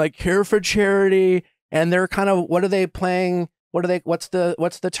progressive and like here for Charity, and they're kind of, what are they playing? What's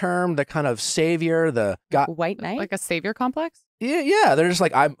the term? The kind of savior, the guy, white knight, like a savior complex. Yeah. They're just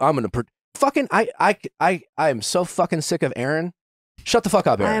like, I'm gonna fucking, I am so fucking sick of Aaron. Shut the fuck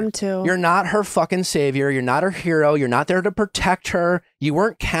up, Aaron. I am too. You're not her fucking savior. You're not her hero. You're not there to protect her. You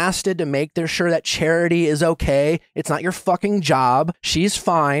weren't casted to make sure that Charity is okay. It's not your fucking job. She's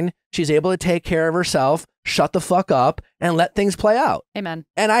fine. She's able to take care of herself. Shut the fuck up and let things play out. Amen.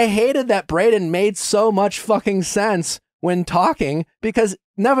 And I hated that Brayden made so much fucking sense when talking, because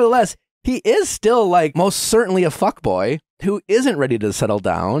nevertheless, he is still like most certainly a fuckboy who isn't ready to settle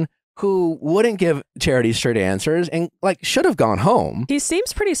down, who wouldn't give Charity straight answers, and like should have gone home. He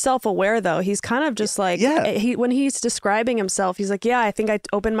seems pretty self-aware though. He's kind of just like, when he's describing himself, he's like, yeah, I think I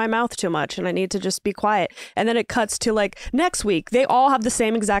opened my mouth too much and I need to just be quiet. And then it cuts to like next week, they all have the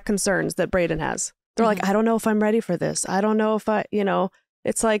same exact concerns that Brayden has. They're like, I don't know if I'm ready for this. I don't know if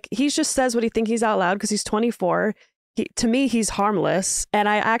it's like, he just says what he thinks he's out loud because he's 24. To me, he's harmless, and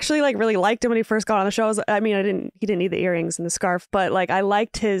I actually like really liked him when he first got on the show. He didn't need the earrings and the scarf, but like I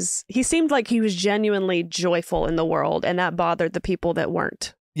liked he seemed like he was genuinely joyful in the world, and that bothered the people that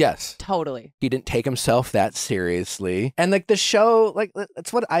weren't. Yes, totally. He didn't take himself that seriously, and like the show, like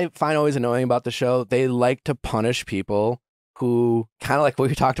that's what I find always annoying about the show. They like to punish people who kind of like what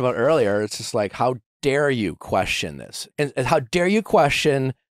we talked about earlier. It's just like, how dare you question this, and how dare you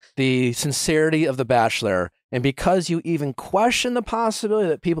question the sincerity of The Bachelor. And because you even question the possibility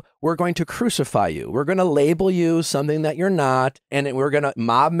that we're going to crucify you, we're going to label you something that you're not, and we're going to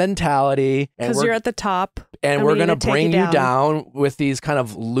mob mentality. Because you're at the top. And we're going to bring you down with these kind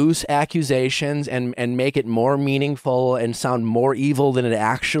of loose accusations and make it more meaningful and sound more evil than it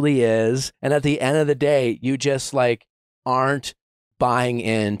actually is. And at the end of the day, you just like aren't buying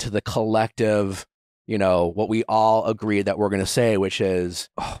into the collective, what we all agreed that we're going to say, which is,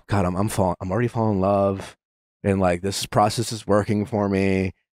 oh God, I'm already falling in love. And like, this process is working for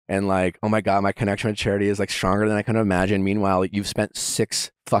me. And like, oh my God, my connection with Charity is like stronger than I can imagine. Meanwhile, you've spent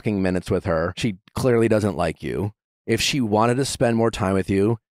 6 fucking minutes with her. She clearly doesn't like you. If she wanted to spend more time with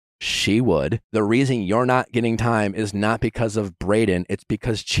you, she would. The reason you're not getting time is not because of Brayden. It's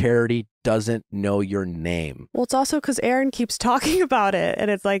because Charity doesn't know your name. Well, it's also because Aaron keeps talking about it,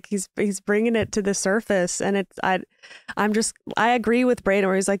 and it's like he's bringing it to the surface. And I agree with Brayden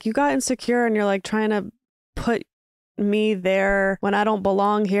where he's like, you got insecure and you're like trying to put me there when I don't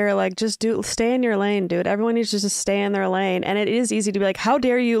belong here. Like, just stay in your lane, dude. Everyone needs to just stay in their lane. And it is easy to be like, how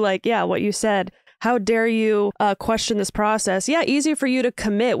dare you, like, yeah, what you said, how dare you question this process? Yeah, easy for you to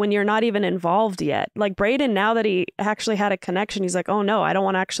commit when you're not even involved yet. Like Brayden, now that he actually had a connection, he's like, oh no, I don't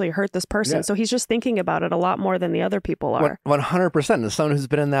want to actually hurt this person. Yeah. So he's just thinking about it a lot more than the other people are. 100%. As someone who's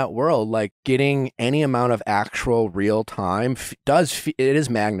been in that world, like getting any amount of actual real time it is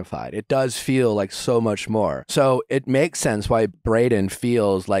magnified. It does feel like so much more. So it makes sense why Brayden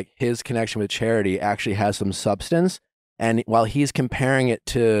feels like his connection with Charity actually has some substance. And while he's comparing it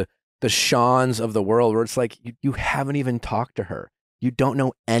to the Seans of the world, where it's like, you haven't even talked to her. You don't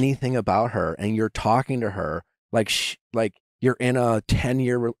know anything about her, and you're talking to her like you're in a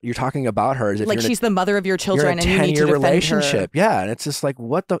 10-year, you're talking about her as if like you're she's the mother of your children and you need to defend relationship. her. Yeah. And it's just like,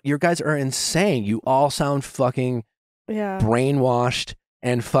 you guys are insane. You all sound fucking brainwashed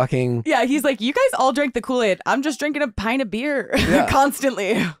and fucking. Yeah. He's like, you guys all drank the Kool-Aid. I'm just drinking a pint of beer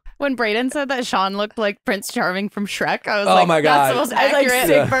constantly. When Brayden said that Sean looked like Prince Charming from Shrek, I was oh like, my God. that's the most accurate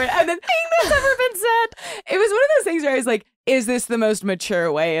sick burn. And then thing that's ever been said. It was one of those things where I was like, is this the most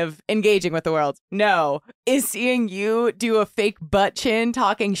mature way of engaging with the world? No. Is seeing you do a fake butt chin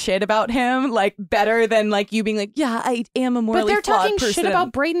talking shit about him like better than like you being like, yeah, I am a morally But they're flawed talking person. shit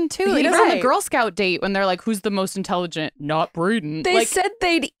about Brayden too. He Even does. on the Girl Scout date when they're like, who's the most intelligent? Not Brayden. They said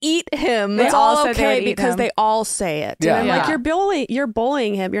they'd eat him. It's They all all said they would okay eat because him. they all say it. Yeah. And I'm Yeah. like, you're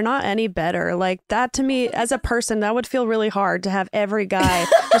bullying him. You're not any better. Like that to me, as a person, that would feel really hard to have every guy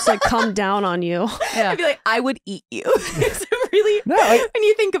just like come down on you. I'd be like, I would eat you. It's really, No, like, when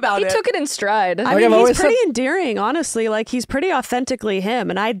you think about He it. took it in stride. I Like mean, I've he's always pretty endearing, honestly. Like he's pretty authentically him,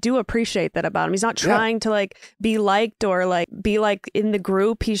 and I do appreciate that about him. He's not trying to like be liked or like be like in the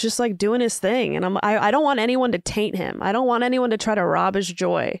group. He's just like doing his thing, and I don't want anyone to taint him. I don't want anyone to try to rob his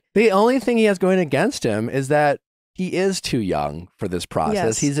joy. The only thing he has going against him is that he is too young for this process.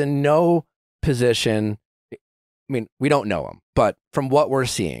 Yes. He's in no position. I mean, we don't know him, but from what we're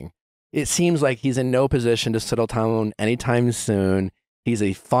seeing, it seems like he's in no position to settle down anytime soon. He's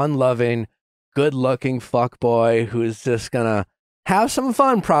a fun-loving, good-looking fuckboy who's just gonna have some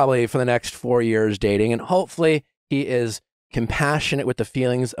fun probably for the next 4 years dating, and hopefully he is compassionate with the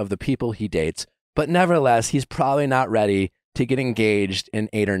feelings of the people he dates. But nevertheless, he's probably not ready to get engaged in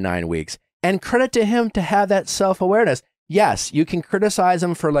 8 or 9 weeks. And credit to him to have that self-awareness. Yes, you can criticize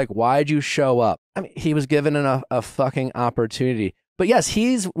him for like, why'd you show up? I mean, he was given a fucking opportunity. But yes,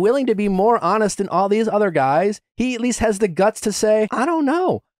 he's willing to be more honest than all these other guys. He at least has the guts to say, I don't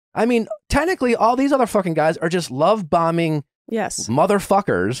know. I mean, technically, all these other fucking guys are just love bombing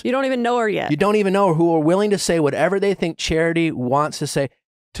motherfuckers. You don't even know her yet. You don't even know her, who are willing to say whatever they think Charity wants to say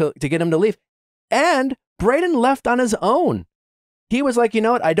to get him to leave. And Brayden left on his own. He was like, you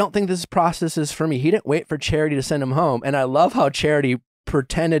know what? I don't think this process is for me. He didn't wait for Charity to send him home. And I love how Charity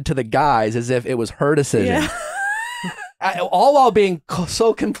pretended to the guys as if it was her decision. Yeah. All while being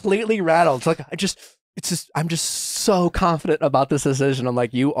so completely rattled. It's like, I'm just so confident about this decision. I'm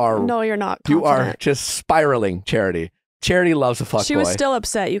like, you are. No, you're not. You are confident. just spiraling, Charity. Charity loves a fuckboy. She was still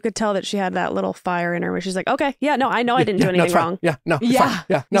upset. You could tell that she had that little fire in her where she's like, okay, yeah, no, I know I didn't do anything it's fine. wrong. Yeah, no, it's Yeah. fine.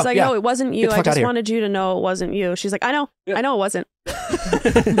 Yeah, no, He's like, yeah. no, it wasn't you. Get the I fuck just outta here. wanted you to know it wasn't you. She's like, I know. Yeah. I know it wasn't.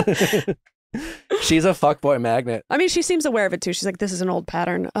 She's a fuckboy magnet. I mean, she seems aware of it too. She's like, this is an old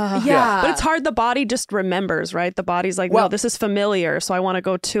pattern. Yeah. But it's hard. The body just remembers, right? The body's like, Well- no, this is familiar, so I want to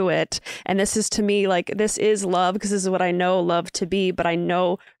go to it. And this is to me like, this is love because this is what I know love to be. But I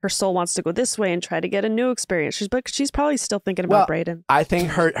know her soul wants to go this way and try to get a new experience. She's probably still thinking about Brayden. I think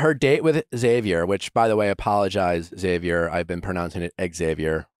her date with Xavier, which by the way, apologize, Xavier. I've been pronouncing it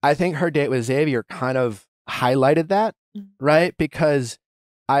Xavier. I think her date with Xavier kind of highlighted that, right? Because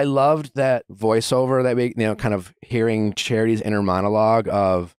I loved that voiceover that we, kind of hearing Charity's inner monologue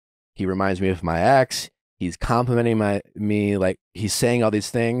of, he reminds me of my ex. He's complimenting me, like he's saying all these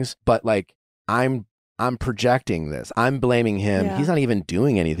things, but like I'm projecting this. I'm blaming him. Yeah. He's not even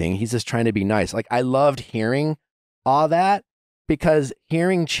doing anything. He's just trying to be nice. Like I loved hearing all that because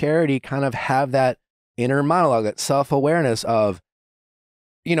hearing Charity kind of have that inner monologue, that self-awareness of,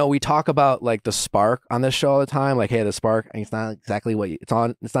 we talk about like the spark on this show all the time. Like, hey, the spark, it's not exactly what it's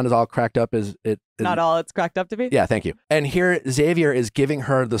on. It's not as all cracked up as it. Not all it's cracked up to be. Yeah, thank you. And here Xavier is giving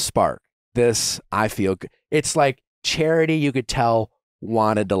her the spark. This, I feel, it's like Charity, you could tell,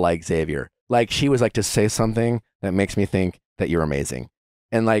 wanted to like Xavier. Like she was like, to say something that makes me think that you're amazing.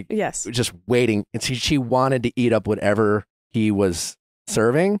 And like, Yes. just waiting. And she wanted to eat up whatever he was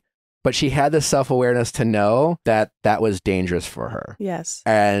serving. But she had the self-awareness to know that that was dangerous for her. Yes.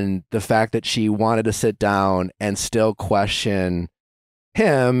 And the fact that she wanted to sit down and still question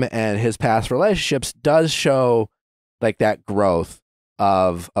him and his past relationships does show like that growth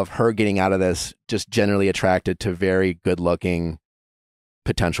of her getting out of this just generally attracted to very good-looking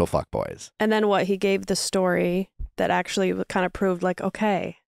potential fuckboys. And then what? He gave the story that actually kind of proved like,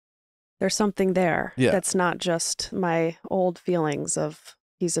 okay, there's something there. Yeah. That's not just my old feelings of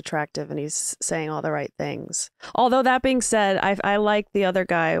he's attractive and he's saying all the right things. Although that being said, I like the other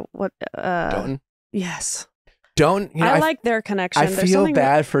guy. What? Dotun? Yes. Don't, you know, I like their connection. I There's feel something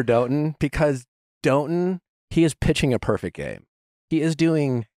bad for Dotun because Dotun, he is pitching a perfect game. He is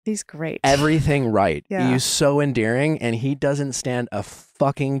doing he's great. everything right. Yeah. He's so endearing, and he doesn't stand a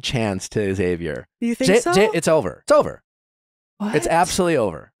fucking chance to Xavier. You think so? It's over. It's over. What? It's absolutely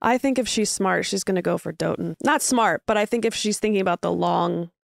over. I think if she's smart, she's going to go for Dotun. Not smart, but I think if she's thinking about the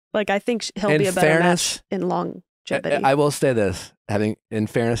long, like I think he'll In be a better fairness, match in longevity. I will say this, in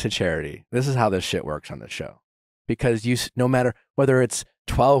fairness to Charity, this is how this shit works on this show. Because no matter whether it's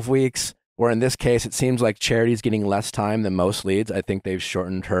 12 weeks, or in this case, it seems like Charity's getting less time than most leads. I think they've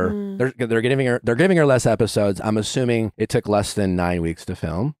shortened her. They're giving her less episodes. I'm assuming it took less than 9 weeks to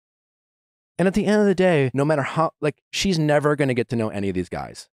film. And at the end of the day, no matter how, like, she's never going to get to know any of these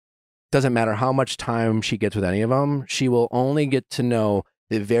guys. Doesn't matter how much time she gets with any of them. She will only get to know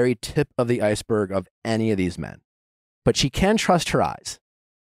the very tip of the iceberg of any of these men. But she can trust her eyes.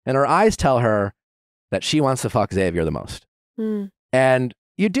 And her eyes tell her that she wants to fuck Xavier the most. And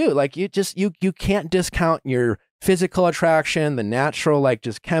you do, like, you can't discount your physical attraction, the natural, like,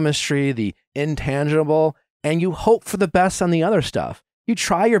 just chemistry, the intangible, and you hope for the best on the other stuff. You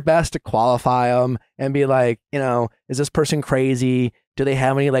try your best to qualify them and be like, you know, is this person crazy? Do they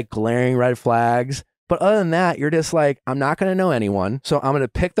have any, like, glaring red flags? But other than that, you're just like, I'm not going to know anyone. So I'm going to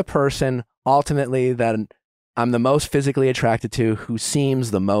pick the person ultimately that I'm the most physically attracted to, who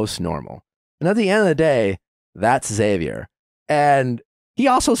seems the most normal. And at the end of the day, that's Xavier. And he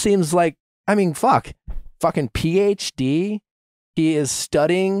also seems like, I mean, fucking PhD. He is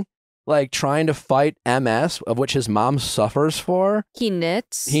studying, like, trying to fight MS, of which his mom suffers for. He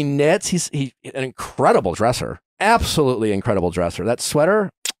knits. He's an incredible dresser. Absolutely incredible dresser. That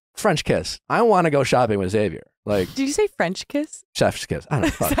sweater, French kiss. I want to go shopping with Xavier. Like, Did you say French kiss? chef's kiss. I don't know.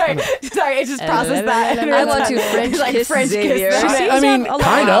 Fuck. Sorry, I just processed that. I want to French kiss Xavier. I mean,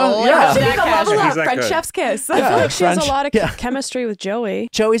 kind of. Yeah. She needs a level up. He's that French good. chef's kiss. I feel like she has French- a lot of yeah. chemistry with Joey.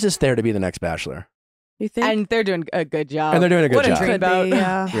 Joey's just there to be the next Bachelor. You think? And they're doing a good job. And they're doing a good what job. A dream Could be, boat.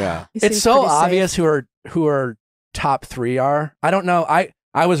 yeah. Yeah. He It's seems so pretty safe. obvious who our top three are. I don't know. I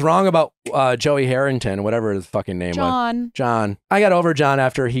was wrong about Joey Harrington, whatever his fucking name was. John. I got over John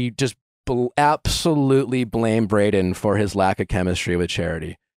after he just absolutely blamed Brayden for his lack of chemistry with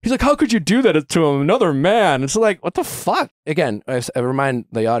Charity. He's like, how could you do that to another man? It's like, what the fuck? Again, I remind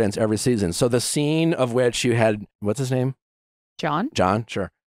the audience every season. So the scene of which you had, what's his name? John? John,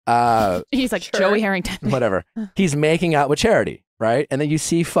 sure. He's like Joey Harrington. Whatever. He's making out with Charity, right? And then you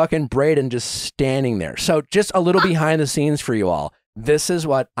see fucking Brayden just standing there. So just a little behind the scenes for you all. This is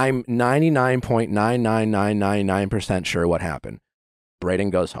what I'm 99.99999% sure what happened. Brayden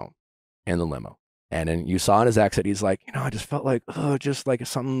goes home in the limo. And then you saw in his exit, he's like, you know, I just felt like, just like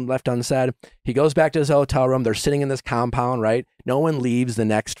something left unsaid. He goes back to his hotel room. They're sitting in this compound, right? No one leaves the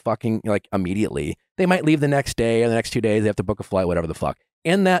next fucking, like, immediately. They might leave the next day or the next 2 days. They have to book a flight, whatever the fuck.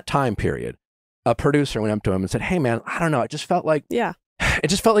 In that time period, a producer went up to him and said, hey, man, I don't know. It just felt like, you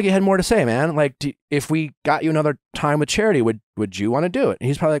had more to say, man. Like, if we got you another time with Charity, would you want to do it? And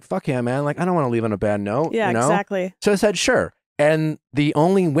he's probably like, fuck yeah, man. Like, I don't want to leave on a bad note. Yeah, you know? exactly. So I said, sure. And the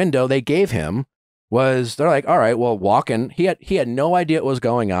only window they gave him was, they're like, all right, well, walk in. He had no idea what was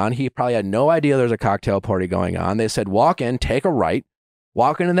going on. He probably had no idea there's a cocktail party going on. They said, walk in, take a right,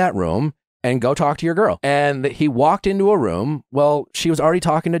 walk into that room, and go talk to your girl. And he walked into a room. Well, she was already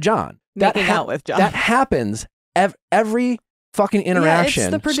talking to John. Making out with John. That happens every fucking interaction. Yeah,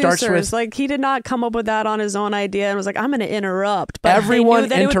 it's the producers. Starts with, like, he did not come up with that on his own idea and was like, I'm going to interrupt. But Everyone they knew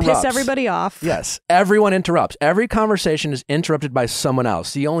that it would piss interrupts. everybody off. Yes, everyone interrupts. Every conversation is interrupted by someone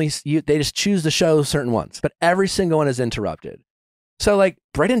else. They just choose to show certain ones, but every single one is interrupted. So, like,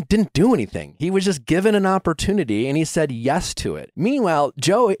 Brayden didn't do anything. He was just given an opportunity and he said yes to it. Meanwhile,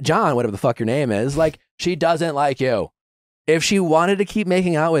 John, whatever the fuck your name is, like, she doesn't like you. If she wanted to keep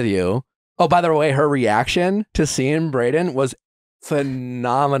making out with you, oh, by the way, her reaction to seeing Brayden was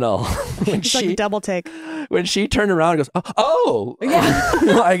phenomenal. It's like a double take. When she turned around and goes, oh, yeah.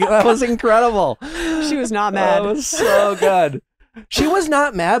 Like, that was incredible. She was not mad. That was so good. She was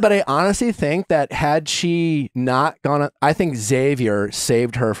not mad, but I honestly think that had she not gone, I think Xavier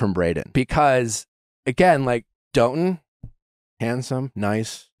saved her from Brayden because, again, like, Dotun, handsome,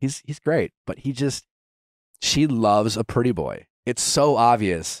 nice, he's great, but she loves a pretty boy. It's so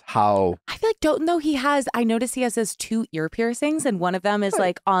obvious how. I feel like Dotun, though, I noticed he has his 2 ear piercings, and one of them is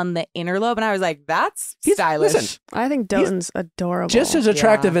like on the inner lobe, and I was like, that's stylish. Listen, I think Dotun's adorable. Just as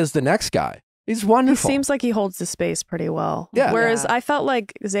attractive as the next guy. He's wonderful. He seems like he holds the space pretty well. Yeah. Whereas I felt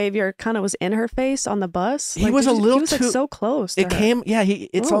like Xavier kind of was in her face on the bus. He was a little he was too like so close. To It her. came. Yeah.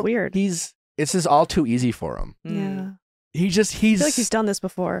 It's all weird. It's just all too easy for him. Yeah. He's. I feel like he's done this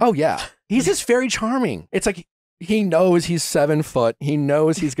before. Oh yeah. He's just very charming. It's like he knows he's 7 foot. He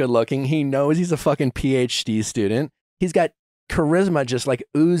knows he's good looking. He knows he's a fucking PhD student. He's got charisma just like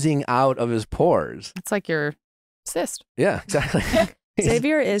oozing out of his pores. It's like your cyst. Yeah, exactly.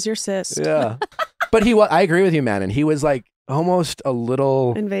 Xavier is your cyst. Yeah. But I agree with you, Manon. He was like almost a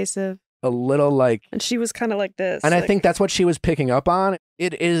little invasive. A little like, and she was kind of like this. And I think that's what she was picking up on.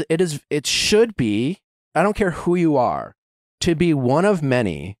 It should be, I don't care who you are, to be one of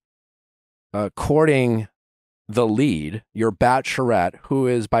many courting the lead, your bachelorette, who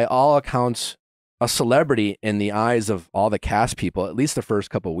is by all accounts a celebrity in the eyes of all the cast people, at least the first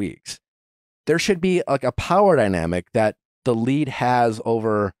couple weeks. There should be like a power dynamic that the lead has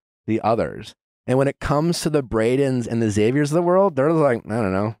over the others. And when it comes to the Braydens and the Xaviers of the world, they're like, I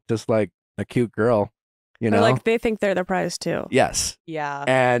don't know, just like a cute girl, you know? Or like they think they're the prize too. Yes. Yeah.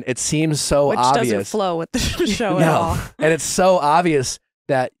 And it seems so Which obvious. doesn't flow with the show at all. And it's so obvious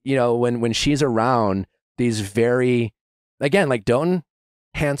that, you know, when she's around, these very, again, like Dotun,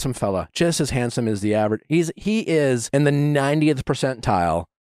 handsome fella, just as handsome as the average. He is in the 90th percentile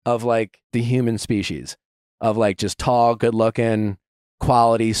of like the human species, of like just tall, good looking,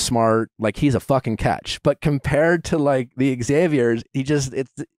 quality, smart, like he's a fucking catch. But compared to like the Xaviers, it's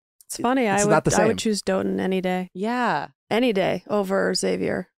funny. It's I not the same. would choose Dotun any day. Yeah. Any day over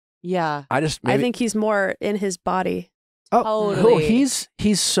Xavier. Yeah. I think he's more in his body. Oh, Totally.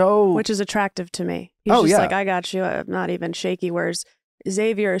 he's so, which is attractive to me. He's just like, I got you. I'm not even shaky. Whereas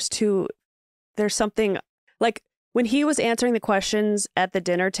Xavier is too, there's something like when he was answering the questions at the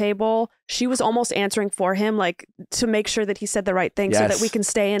dinner table, she was almost answering for him, like to make sure that he said the right thing so that we can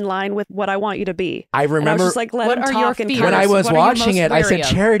stay in line with what I want you to be. I remember, and I was just like, let him talk. And when I was watching it, I said,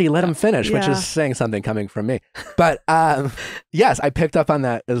 Charity, let him finish, which is saying something coming from me. But yes, I picked up on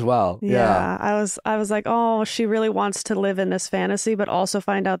that as well. Yeah. I was like, oh, she really wants to live in this fantasy, but also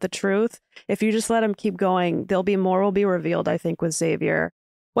find out the truth. If you just let him keep going, more will be revealed, I think, with Xavier.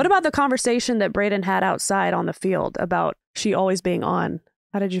 What about the conversation that Brayden had outside on the field about she always being on?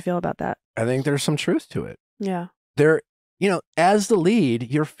 How did you feel about that? I think there's some truth to it. Yeah. There, you know, as the lead,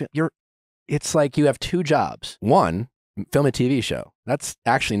 it's like you have 2 jobs. 1, film a TV show. That's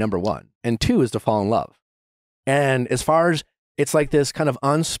actually number 1. And 2 is to fall in love. And as far as it's like this kind of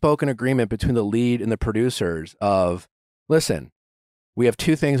unspoken agreement between the lead and the producers of, listen, we have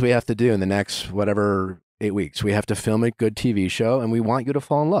 2 things we have to do in the next whatever 8 weeks. We have to film a good TV show and we want you to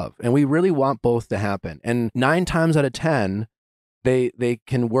fall in love. And we really want both to happen. And 9 times out of 10, they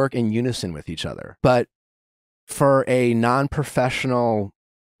can work in unison with each other. But for a non-professional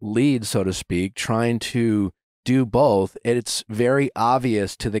lead, so to speak, trying to do both, it's very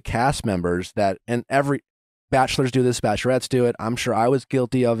obvious to the cast members that, and every bachelors do this, bachelorettes do it. I'm sure I was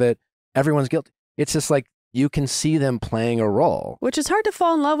guilty of it. Everyone's guilty. It's just like, you can see them playing a role. Which is hard to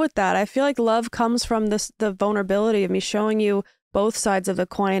fall in love with that. I feel like love comes from the vulnerability of me showing you both sides of the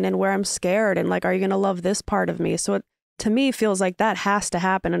coin and where I'm scared and like, are you going to love this part of me? So it, to me, feels like that has to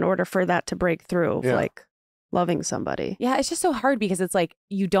happen in order for that to break through, like loving somebody. Yeah, it's just so hard because it's like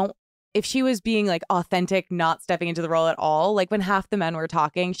if she was being like authentic, not stepping into the role at all, like when half the men were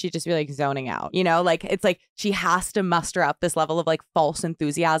talking, she'd just be like zoning out, you know, like it's like she has to muster up this level of like false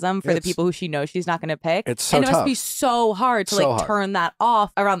enthusiasm for the people who she knows she's not going to pick. It's so and it tough. must be so hard to turn that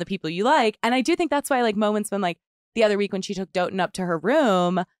off around the people you like. And I do think that's why like moments when like the other week when she took Dotun up to her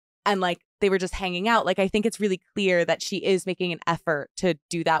room and like they were just hanging out, like I think it's really clear that she is making an effort to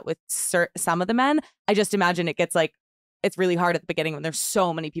do that with some of the men. I just imagine it gets like, it's really hard at the beginning when there's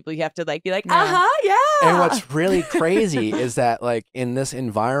so many people you have to like be like, yeah. And what's really crazy is that like in this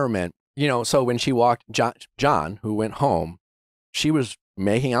environment, you know, so when she walked John, who went home, she was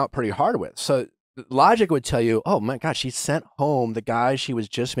making out pretty hard with. So logic would tell you, oh my God, she sent home the guy she was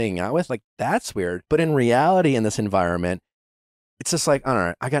just making out with. Like that's weird. But in reality, in this environment, it's just like, all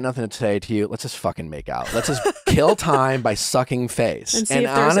right, I got nothing to say to you. Let's just fucking make out. Let's just kill time by sucking face. And see if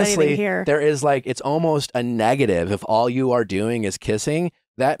there's honestly, here. There is like, it's almost a negative if all you are doing is kissing.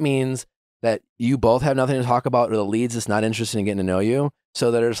 That means that you both have nothing to talk about or the lead's just not interested in getting to know you. So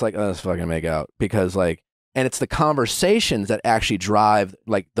they're just like, oh, let's fucking make out. Because like, and it's the conversations that actually drive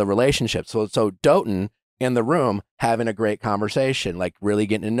like the relationship. So Dotun in the room having a great conversation, like really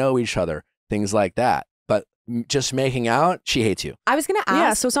getting to know each other, things like that. But just making out, she hates you. I was gonna ask.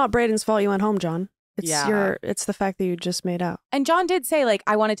 Yeah, so it's not Brayden's fault you went home, John. It's Yeah. it's the fact that you just made out. And John did say, like,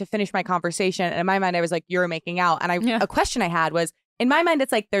 I wanted to finish my conversation. And in my mind, I was like, you're making out. And a question I had was, in my mind,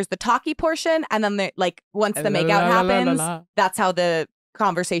 it's like there's the talky portion. And then, like, once the make out happens, that's how the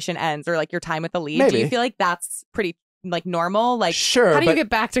conversation ends, or like your time with the lead. Maybe. Do you feel like that's pretty, like, normal? Like, Sure. How do you but- get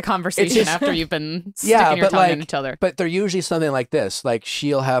back to conversation just- after you've been sticking your tongue in each other? But they're usually something like this. Like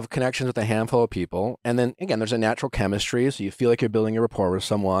she'll have connections with a handful of people. And then again, there's a natural chemistry. So you feel like you're building a rapport with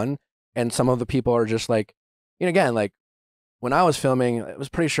someone. And some of the people are just like, again, like when I was filming, I was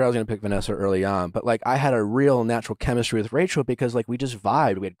pretty sure I was going to pick Vanessa early on. But like I had a real natural chemistry with Rachel because like we just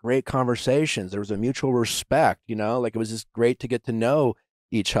vibed. We had great conversations. There was a mutual respect, like it was just great to get to know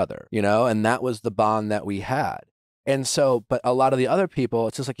each other, and that was the bond that we had. And so, but a lot of the other people,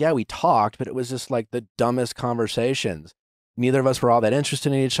 it's just like, yeah, we talked, but it was just like the dumbest conversations. Neither of us were all that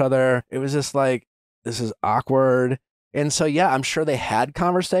interested in each other. It was just like, this is awkward. And so, yeah, I'm sure they had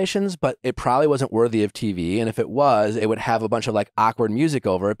conversations, but it probably wasn't worthy of TV. And if it was, it would have a bunch of like awkward music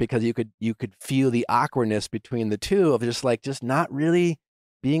over it because you could feel the awkwardness between the two of just not really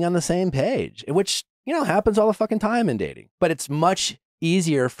being on the same page, which, happens all the fucking time in dating. But it's much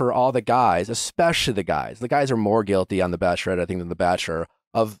easier for all the guys, especially the guys. The guys are more guilty on The Bachelorette, I think, than The Bachelor,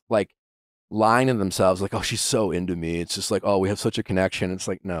 of like lying to themselves, like, oh, she's so into me. It's just like, oh, we have such a connection. It's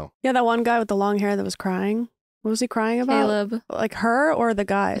like, no. Yeah, that one guy with the long hair that was crying. What was he crying about? Caleb. Like her or the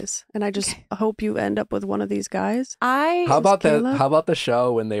guys? And I just hope you end up with one of these guys. How about the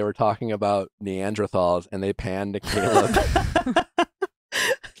show when they were talking about Neanderthals and they panned to Caleb?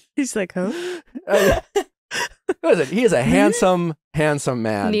 He's like, who? What is it? He is a handsome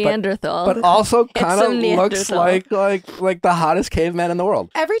man. Neanderthal. But also kind of Handsome looks Neanderthal. like the hottest caveman in the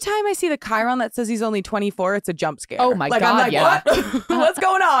world. every time I see the Chiron that says he's only 24, it's a jump scare. Oh my like, God, I'm like, yeah. what? What's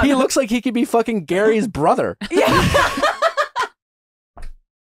going on? He looks like he could be fucking Gary's brother. Yeah.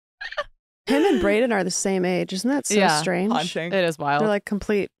 Him and Brayden are the same age. Isn't that so strange? Haunting. It is wild. They're like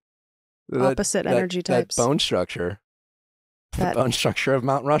complete opposite energy types. That bone structure. That- The bone structure of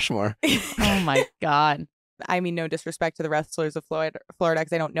Mount Rushmore. Oh my God. I mean, no disrespect to the wrestlers of Florida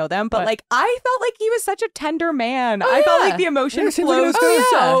because I don't know them, but like I felt like he was such a tender man. I felt like the emotion it seems like he flowed was good.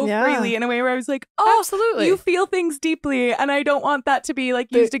 so Yeah. freely in a way where I was like, oh, Absolutely. you feel things deeply, and I don't want that to be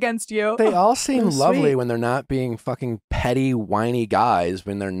like used against you. They all seem So lovely sweet. when they're not being fucking petty, whiny guys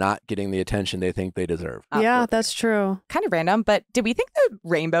when they're not getting the attention they think they deserve. Yeah, that's true. Kind of random, but did we think the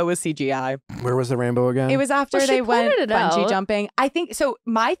rainbow was CGI? Where was the rainbow again? It was after Well, she they went pointed it bungee out. jumping. I think so.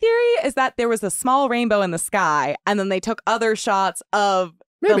 My theory is that there was a small rainbow in the sky, and then they took other shots of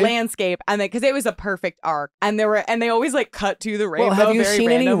the Maybe. landscape, and because it was a perfect arc, and they always like cut to the rainbow. Well, have you very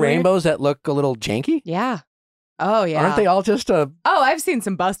seen any randomly. rainbows that look a little janky? Yeah. Oh yeah. Aren't they all just a Oh, I've seen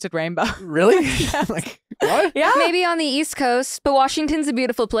some busted rainbow. really? Like what? Yeah. Maybe on the East Coast, but Washington's a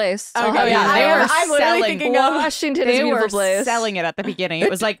beautiful place. Okay, I'll have you yeah. know. They were I'm literally selling- thinking of Washington is a They beautiful were place. selling it at the beginning. It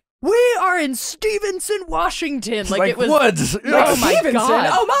was like, we are in Stevenson, Washington. Like it was. woods. Oh my Stevenson. God.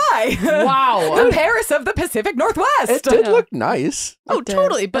 Oh my. Wow. The Paris of the Pacific Northwest. It did look nice. Oh, It did.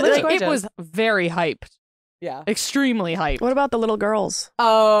 totally. But It looks like, it gorgeous. was very hyped. Yeah. Extremely hyped. What about the little girls?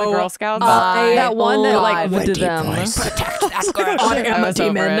 Oh, The Girl Scouts? That one that like God. Loved them. I am a was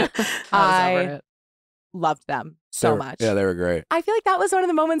over demon. it. I was I over it. loved them so They were- much. Yeah, they were great. I feel like that was one of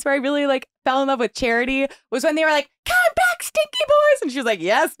the moments where I really like fell in love with Charity, was when they were like, "Come back, Stinky Boys," and she was like,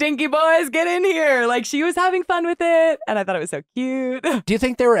 "Yes, Stinky Boys, get in here!" Like she was having fun with it, and I thought it was so cute. Do you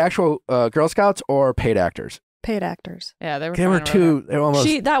think they were actual Girl Scouts or paid actors? paid actors. Yeah, they were. They were fine with two. They were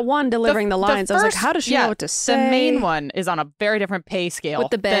almost. That one delivering the lines. I was like, first- how does she yeah, know what to say? The main one is on a very different pay scale With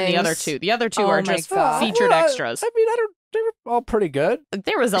the than the other bangs. two. The other two Oh are my just God. featured Well, extras. I mean, they were all pretty good.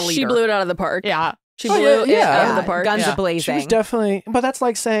 There was a leader. She blew it out of the park. Yeah. She Oh, blew yeah, it yeah. out of the park. Guns Yeah. a blazing. She was definitely, but that's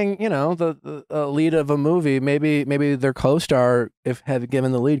like saying, the lead of a movie. Maybe their co-star, if had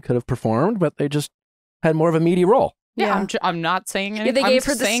given the lead, could have performed, but they just had more of a meaty role. Yeah, I'm not saying anything. they I'm gave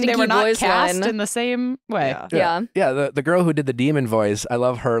her the saying they Stinky were not Boys cast line. in the same way. Yeah. Yeah. The girl who did the demon voice, I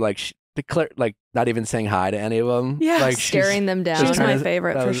love her. Like like not even saying hi to any of them. Yeah, like Scaring them down. She was my kinda-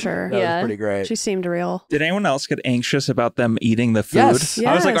 favorite that for was- sure. That Yeah. was pretty great. She seemed real. Did anyone else get anxious about them eating the food? Yes.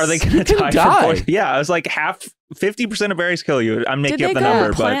 I was like, are they Yes. going You to can die? die. For poison? Yeah, I was like 50% of berries kill you. I'm Did making they up the go number,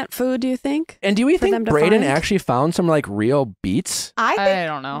 but plant food, do you think? And do we for them think to Brayden find? actually found some like real beets? I think I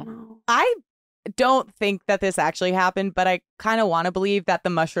don't know. I don't think that this actually happened, but I kind of want to believe that the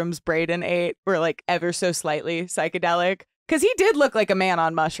mushrooms Brayden ate were like ever so slightly psychedelic, because he did look like a man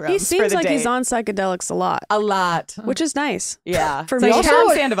on mushrooms. He for seems the like he's date. on psychedelics a lot, a lot. which is nice. Yeah, For it's me. like Also, Karen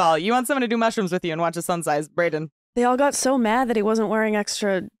like- Sandoval. You want someone to do mushrooms with you and watch the sunrise, Brayden. They all got so mad that he wasn't wearing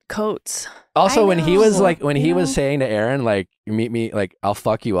extra coats. Also, when he was like, when You he know? was saying to Aaron, like, you meet me, like, I'll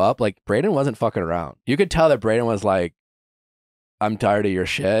fuck you up. Like, Brayden wasn't fucking around. You could tell that Brayden was like, I'm tired of your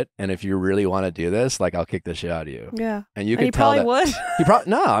shit, and if you really want to do this, like, I'll kick the shit out of you. Yeah. And you And could he tell probably that. would. He probably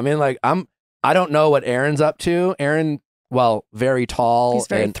no. I mean, like, I don't know what Aaron's up to. Aaron, well, very tall. He's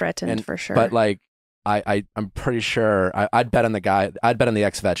very and, threatened for sure. But like, I'm pretty sure I'd bet on the guy. I'd bet on the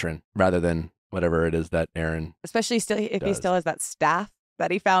ex-veteran rather than whatever it is that Aaron. Especially still if he does. still has that staff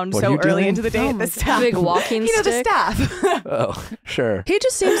that he found What are so you early doing? into the day. Oh The my staff, Big walking you know, the stick. staff. Oh, sure. he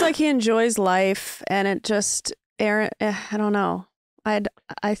just seems like he enjoys life, and it just Aaron. I don't know. I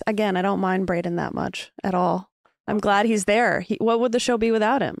don't mind Brayden that much at all. I'm glad he's there. What would the show be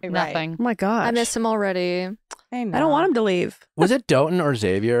without him? Right. Nothing. Oh my gosh. I miss him already. I know. I don't want him to leave. Was it Dotun or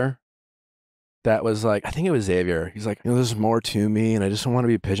Xavier? That was like, I think it was Xavier. He's like, there's more to me, and I just don't want to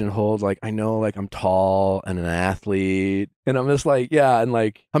be pigeonholed. Like, I know, like, I'm tall and an athlete, and I'm just like, yeah, and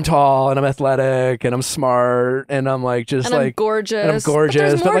like, I'm tall and I'm athletic and I'm smart, and I'm like, just And like, I'm gorgeous. and I'm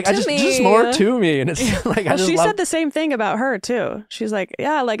gorgeous, but like, I just more to me, and it's like, I Well, just she love. said the same thing about her too. She's like,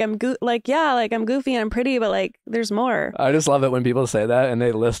 yeah, like I'm I'm goofy and I'm pretty, but like there's more. I just love it when people say that and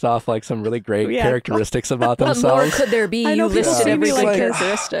they list off like some really great Yeah. characteristics about What more themselves. could there be? I know You people listed see every me like good this.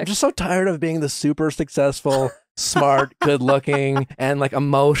 characteristic. I'm just so tired of being the super successful, smart, good-looking, and like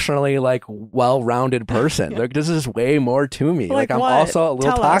emotionally like well-rounded person. Like this is way more to me. Like Like I'm what? also a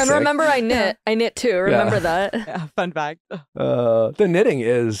little Tell us. toxic. And remember, I knit. I knit too. Remember that? Yeah, fun fact. The knitting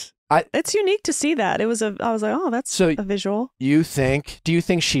is. It's unique to see that. I was like, oh, that's So a visual. do you think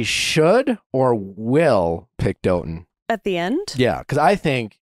she should or will pick Dotun? At the end, Yeah, because I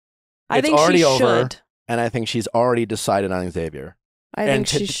think I it's think already she over, should. and I think she's already decided on Xavier. I and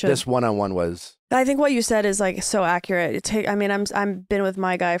think she should. This one-on-one was. I think what you said is like so accurate. I'm been with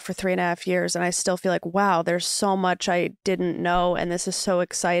my guy for 3.5 years, and I still feel like, wow, there's so much I didn't know, and this is so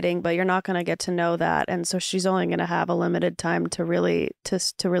exciting. But you're not going to get to know that, and so she's only going to have a limited time to really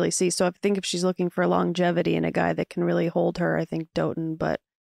see. So I think if she's looking for longevity in a guy that can really hold her, I think Dotun. But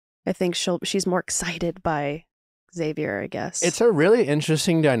I think she's more excited by Xavier, I guess. It's a really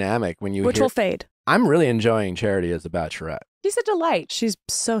interesting dynamic when you which hear. will fade. I'm really enjoying Charity as the Bachelorette. She's a delight. She's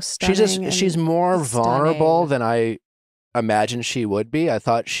so stunning. She's more vulnerable stunning. than I imagined she would be. I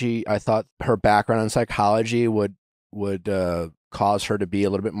thought her background in psychology would cause her to be a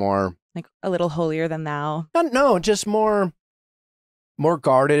little bit more Like a little holier than thou. no, just more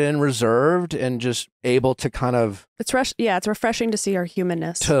guarded and reserved and just able to kind of It's it's refreshing to see her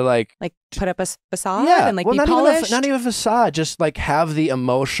humanness. to like Like put up a facade yeah, and like well, be not polished. even not even facade, just like have the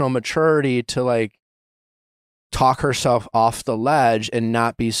emotional maturity to like talk herself off the ledge and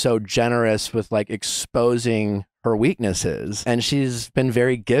not be so generous with like exposing her weaknesses. And she's been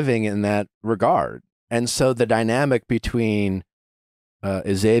very giving in that regard. And so the dynamic between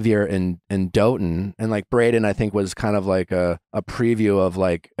Xavier and Dotun and like Brayden, I think was kind of like a preview of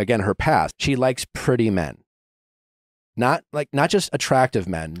like, again, her past. She likes pretty men, not just attractive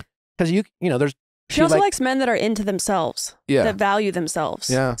men. Cause you know, there's, She also likes men that are into themselves, yeah. that value themselves.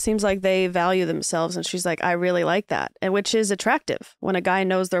 Yeah. Seems like they value themselves. And she's like, I really like that. And which is attractive when a guy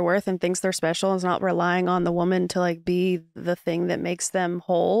knows their worth and thinks they're special and is not relying on the woman to like be the thing that makes them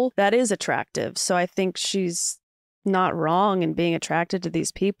whole. That is attractive. So I think she's not wrong in being attracted to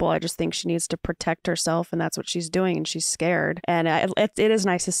these people. I just think she needs to protect herself, and that's what she's doing, and she's scared. And it is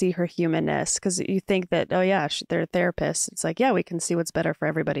nice to see her humanness, because you think that, oh yeah, they're therapists. It's like, yeah, we can see what's better for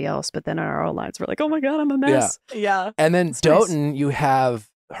everybody else, but then in our own lives, we're like, oh my God, I'm a mess. Yeah. And then It's nice. Dotun, you have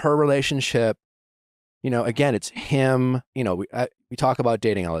her relationship, you know, again, it's him, you know, we talk about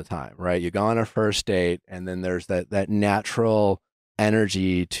dating all the time, right? You go on a first date and then there's that natural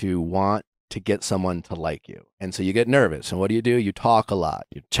energy to want to get someone to like you. And so you get nervous. And what do? You talk a lot.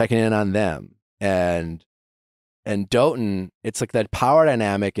 You're checking in on them. And Dotun, it's like that power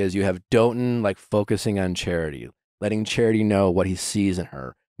dynamic is you have Dotun like focusing on Charity, letting Charity know what he sees in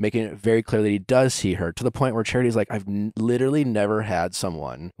her, making it very clear that he does see her, to the point where Charity's like, I've literally never had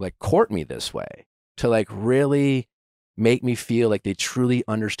someone like court me this way, to like really make me feel like they truly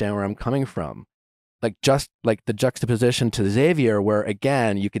understand where I'm coming from. Like just like the juxtaposition to Xavier, where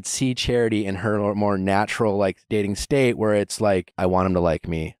again, you could see Charity in her more natural like dating state, where it's like, I want him to like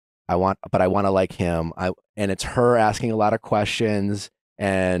me. But I want to like him. And it's her asking a lot of questions.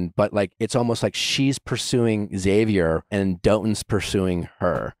 But like, it's almost like she's pursuing Xavier and Dotun's pursuing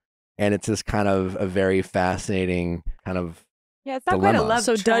her. And it's this kind of a very fascinating kind of, Yeah, it's not quite a dilemma. love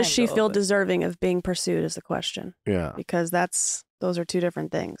So does she triangle, feel but- deserving of being pursued is the question, yeah. because those are two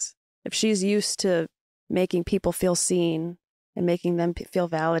different things. If she's used to making people feel seen and making them feel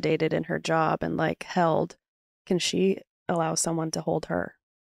validated in her job and like held, can she allow someone to hold her?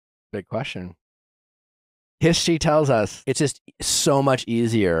 Big question. History tells us it's just so much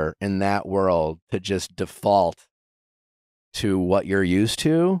easier in that world to just default to what you're used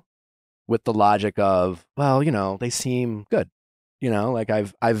to with the logic of, well, you know, they seem good. You know, like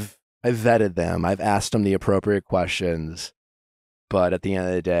I've vetted them. I've asked them the appropriate questions. But at the end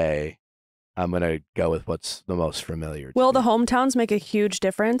of the day, I'm going to go with what's the most familiar to Will me. the hometowns make a huge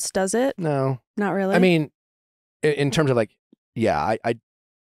difference? Does it? No. Not really. I mean, in terms of like, yeah,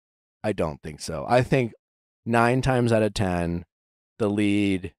 I don't think so. I think 9 times out of 10, the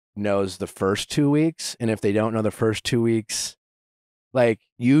lead knows the first 2 weeks. And if they don't know the first 2 weeks, like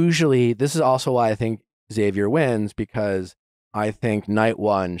usually, this is also why I think Xavier wins, because I think night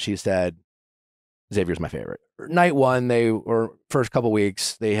 1, she said, Xavier's my favorite. Night 1, or first couple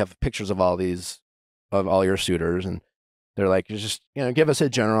weeks, they have pictures of all your suitors. And they're like, just, you know, give us a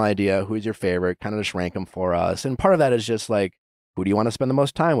general idea. Who's your favorite? Kind of just rank them for us. And part of that is just like, who do you want to spend the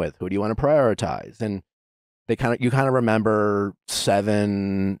most time with? Who do you want to prioritize? And you kind of remember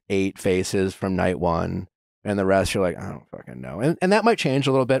 7, 8 faces from night 1, and the rest you're like, I don't fucking know. And that might change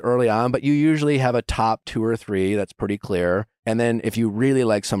a little bit early on, but you usually have a top 2 or 3 that's pretty clear. And then if you really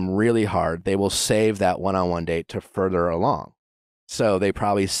like some really hard, they will save that one-on-one date to further along. So they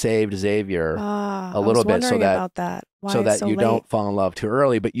probably saved Xavier a little bit so that you don't fall in love too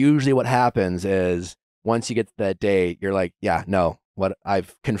early. But usually what happens is once you get to that date, you're like, yeah, no, what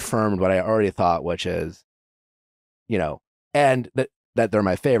I've confirmed what I already thought, which is, you know, and that they're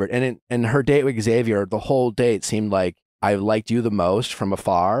my favorite. And in her date with Xavier, the whole date seemed like I liked you the most from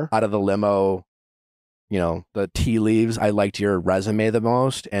afar. Out of the limo, you know, the tea leaves, I liked your resume the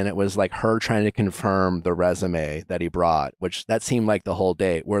most. And it was like her trying to confirm the resume that he brought, which that seemed like the whole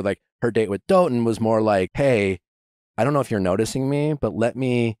date. Where like her date with Dotun was more like, hey, I don't know if you're noticing me, but let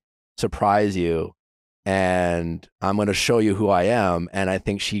me surprise you. And I'm going to show you who I am. And I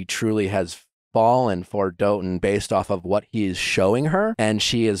think she truly has fallen for Dotun based off of what he is showing her. And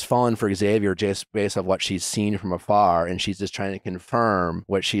she has fallen for Xavier just based off what she's seen from afar. And she's just trying to confirm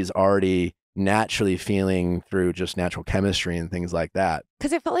what she's already naturally feeling through just natural chemistry and things like that.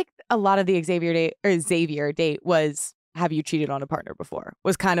 Because it felt like a lot of the Xavier date was, have you cheated on a partner before?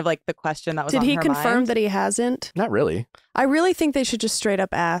 Was kind of like the question that was on her mind. Did he confirm that he hasn't? Not really. I really think they should just straight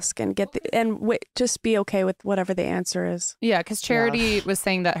up ask and just be okay with whatever the answer is. Yeah, because Charity was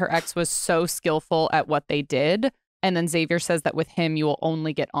saying that her ex was so skillful at what they did. And then Xavier says that with him, you will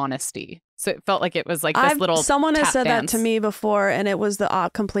only get honesty. So it felt like it was like this little someone has said dance. that to me before, and it was the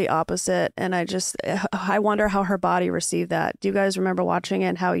complete opposite. And I wonder how her body received that. Do you guys remember watching it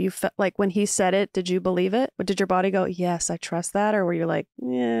and how you felt like when he said it? Did you believe it? Or did your body go, yes, I trust that? Or were you like,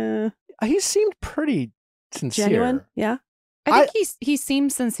 yeah? He seemed pretty sincere. Genuine? Yeah. I think he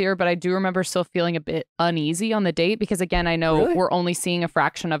seemed sincere, but I do remember still feeling a bit uneasy on the date because, again, I know we're only seeing a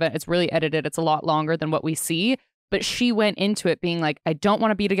fraction of it. It's really edited. It's a lot longer than what we see. But she went into it being like, I don't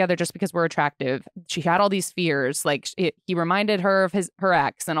want to be together just because we're attractive. She had all these fears. Like he reminded her of her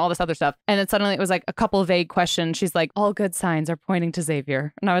ex and all this other stuff. And then suddenly it was like a couple of vague questions. She's like, all good signs are pointing to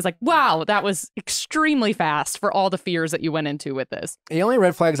Xavier. And I was like, wow, that was extremely fast for all the fears that you went into with this. The only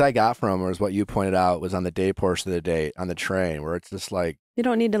red flags I got from her was what you pointed out was on the day portion of the date on the train where it's just like. You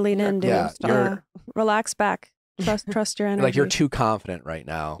don't need to lean in, dude. Yeah, relax back. Trust your energy. Like you're too confident right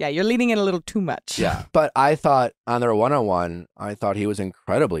now. Yeah, you're leaning in a little too much. Yeah. But I thought on their one-on-one, I thought he was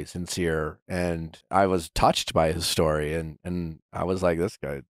incredibly sincere and I was touched by his story and I was like, this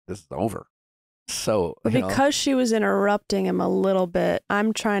is over. So because she was interrupting him a little bit,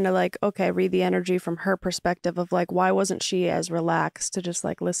 I'm trying to like, okay, read the energy from her perspective of like, why wasn't she as relaxed to just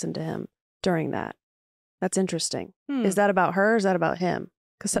like listen to him during that? That's interesting. Is that about her or is that about him?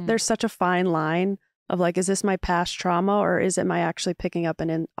 Because there's such a fine line of like, is this my past trauma or is it my actually picking up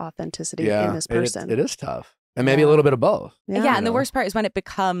an authenticity in this person? It is tough. And maybe a little bit of both. Yeah, and the worst part is when it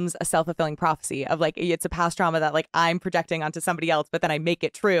becomes a self-fulfilling prophecy of like, it's a past trauma that like I'm projecting onto somebody else, but then I make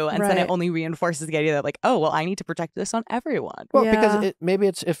it true. And then it only reinforces the idea that like, oh, well, I need to project this on everyone. Well, because maybe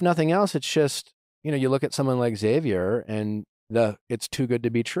it's, if nothing else, it's just, you look at someone like Xavier and it's too good to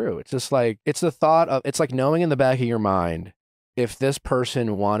be true. It's just like, it's the thought of, it's like knowing in the back of your mind, if this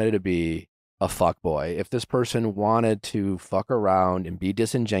person wanted to be a fuckboy, if this person wanted to fuck around and be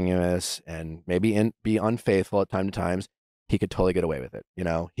disingenuous and maybe be unfaithful at time to times, he could totally get away with it.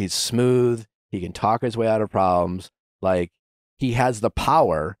 He's smooth. He can talk his way out of problems. Like he has the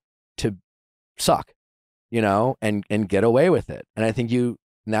power to suck, and get away with it. And I think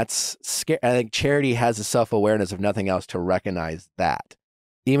that's scary. I think Charity has the self-awareness, if nothing else, to recognize that,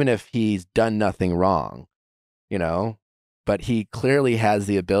 even if he's done nothing wrong, but he clearly has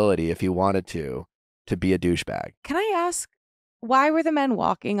the ability, if he wanted to be a douchebag. Can I ask, why were the men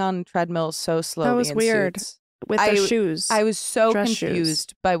walking on treadmills so slowly? That was in weird. suits? With their shoes. I was so Dress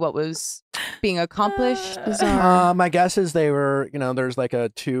confused by what was being accomplished. Bizarre. My guess is they were, there's like a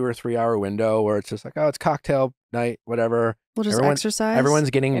 2 or 3 hour window where it's just like, oh, it's cocktail night, whatever. We'll just exercise.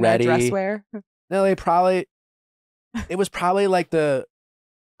 Everyone's getting In ready. dress wear. No, it was probably like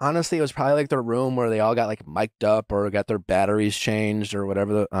honestly, it was probably like the room where they all got like mic'd up or got their batteries changed or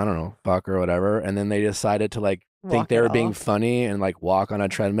whatever, I don't know, fuck or whatever. And then they decided to like think they were being funny and like walk on a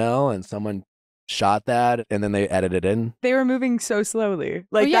treadmill, and someone shot that and then they edited it in. They were moving so slowly.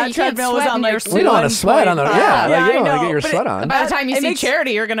 Like yeah, that you can't treadmill was sweat on in like your We don't want to sweat on the, like, you I don't want to know, get your but sweat on. By the time you see makes-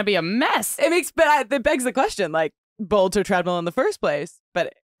 Charity, you're going to be a mess. It begs the question, like, bold to treadmill in the first place.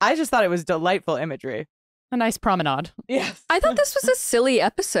 But I just thought it was delightful imagery. A nice promenade. Yes. I thought this was a silly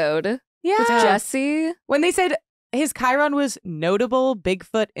episode Yeah. with Jesse. When they said his Chiron was notable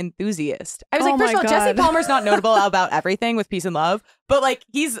Bigfoot enthusiast, I was like, Oh first of my all, Jesse God. Palmer's not notable about everything with peace and love, but like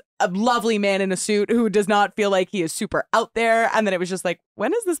he's a lovely man in a suit who does not feel like he is super out there. And then it was just like,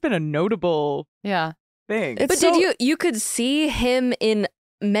 when has this been a notable Yeah. thing? It's But so- you could see him in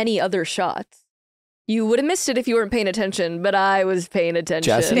many other shots. You would have missed it if you weren't paying attention, but I was paying attention.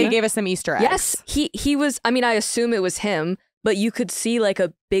 Jesse? They gave us some Easter eggs. Yes, he was. I mean, I assume it was him, but you could see like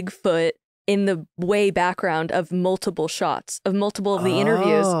a Bigfoot in the way background of multiple shots of multiple of the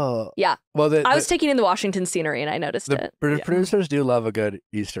interviews. Oh. Yeah. Well, I was taking in the Washington scenery and I noticed it. Producers do love a good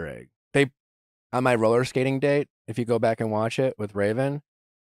Easter egg. On my roller skating date, if you go back and watch it with Raven,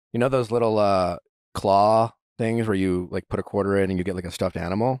 you know those little claw things where you like put a quarter in and you get like a stuffed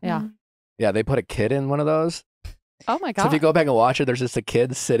animal? Yeah. Yeah, they put a kid in one of those. Oh my God. So if you go back and watch it, there's just a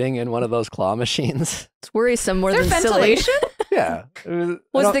kid sitting in one of those claw machines. It's worrisome more Is there than silly. ventilation? Yeah.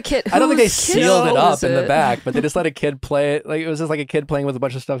 Was the kid? I don't think they whose sealed kid it up was in the it? back, but they just let a kid play it. Like it was just like a kid playing with a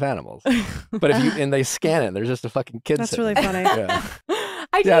bunch of stuffed animals. But and they scan it, there's just a fucking kid. That's sitting really there. funny. Yeah.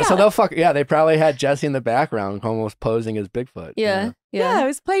 Yeah, so they probably had Jesse in the background almost posing as Bigfoot. you Yeah, know? Yeah, yeah. it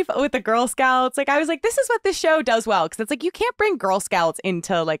was playful with the Girl Scouts. Like I was like, this is what this show does well, because it's like you can't bring Girl Scouts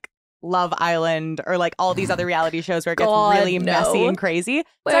into like Love Island or like all these other reality shows where it gets God, really messy no. and crazy.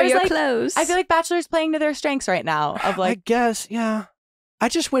 Where so I are was your like, clothes? I feel like Bachelor's playing to their strengths right now. Of I like, guess, yeah. I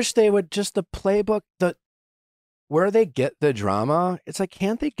just wish they would just the playbook, where they get the drama. It's like,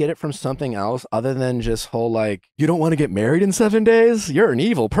 can't they get it from something else other than just whole like, you don't want to get married in 7 days? You're an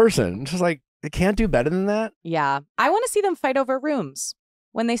evil person. It's just like, they can't do better than that. yeah, I want to see them fight over rooms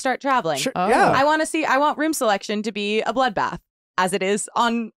when they start traveling. Sure, Oh. yeah. I want room selection to be a bloodbath, as it is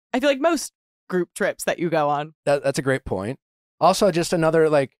on, I feel like most group trips that you go on. That's a great point. Also, just another,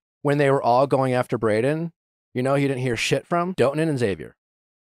 like, when they were all going after Brayden, he didn't hear shit from Dotun and Xavier.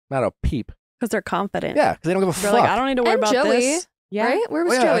 Not a peep. Because they're confident. Yeah, because they don't give a They're fuck. like, I don't need to worry And about Joey. this. Yeah. Right? Where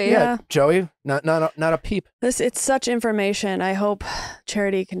was Oh, yeah, Joey? Yeah, Joey, not a peep. It's such information. I hope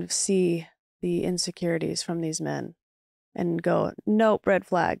Charity can see the insecurities from these men and go, nope, red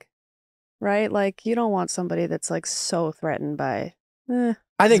flag. Right? Like, you don't want somebody that's like so threatened by, I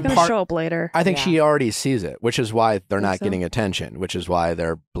it's think going to show up later. I think Yeah. she already sees it, which is why they're Think not so? getting attention, which is why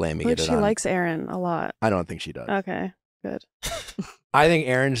they're blaming But it she on. likes Aaron a lot. I don't think she does. Okay, good. I think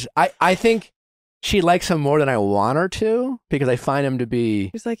I think she likes him more than I want her to because I find him to be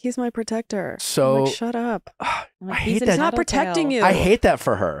She's like, he's my protector. I'm so. like, shut up. I Like, hate he's a that. He's not tattletale. protecting you. I hate that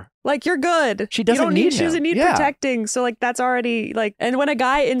for her. Like, you're good. She You doesn't don't need She him. doesn't need Yeah. protecting. So, like, that's already, like, and when a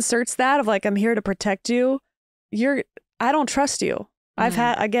guy inserts that of, like, I'm here to protect you, I don't trust you. I've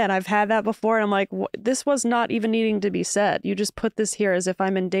had that before. And I'm like, this was not even needing to be said. You just put this here as if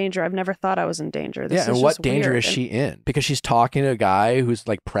I'm in danger. I've never thought I was in danger. This Yeah, is and what just danger weird. is she in? Because she's talking to a guy who's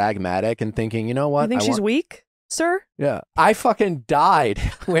like pragmatic and thinking, you know what? You think I she's want- weak, sir? Yeah, I fucking died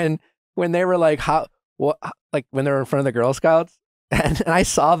when they were like, like when they were in front of the Girl Scouts, and I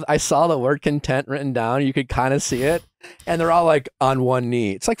saw the word content written down. You could kind of see it, and they're all like on one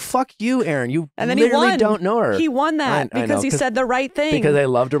knee. It's like, fuck you, Aaron. You And then he literally won. don't know her. He won that I know, because he 'cause- said the right thing. because I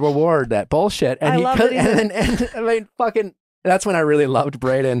love to reward that bullshit. And I love that he did. and I mean, fucking. That's when I really loved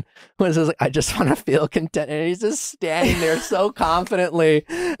Brayden. Was just like, I just want to feel content, and he's just standing there so confidently.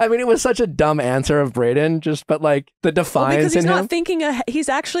 I mean, it was such a dumb answer of Brayden, but like the Well, defiance because he's in not him. thinking. He's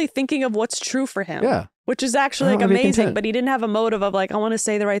actually thinking of what's true for him. Yeah. Which is actually I like wanna be amazing, content. but he didn't have a motive of like, I want to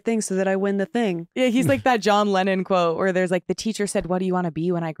say the right thing so that I win the thing. Yeah, he's like that John Lennon quote where there's like, the teacher said, what do you want to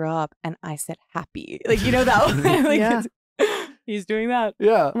be when I grow up? And I said, happy. Like, you know that one? Like, Yeah. he's doing that.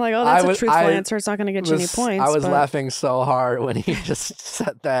 Yeah. I'm like, oh, that's I a was- truthful I answer. It's not going to get you any points. I was but laughing so hard when he just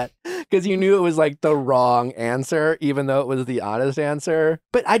said that because you knew it was like the wrong answer, even though it was the honest answer.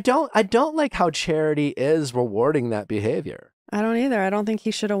 But I don't like how Charity is rewarding that behavior. I don't either. I don't think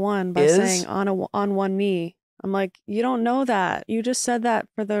he should have won by Is- saying on one knee. I'm like, you don't know that. You just said that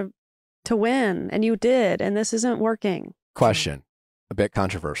to win, and you did, and this isn't working. Question, a bit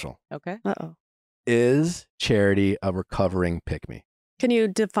controversial. Okay. Uh-oh. Is Charity a recovering pick-me? Can you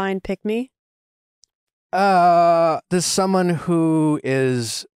define pick-me? There's someone who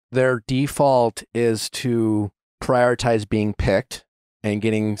is, their default is to prioritize being picked and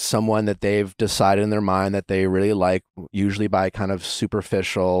getting someone that they've decided in their mind that they really like, usually by kind of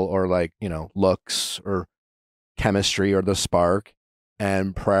superficial or like, you know, looks or chemistry or the spark,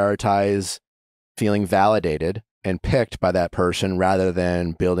 and prioritize feeling validated and picked by that person rather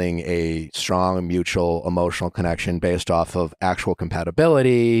than building a strong mutual emotional connection based off of actual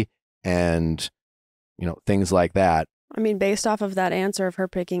compatibility and, you know, things like that. I mean, based off of that answer of her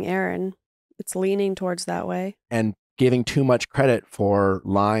picking Aaron, it's leaning towards that way. And giving too much credit for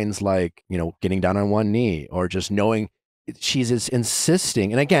lines like, you know, getting down on one knee, or just knowing she's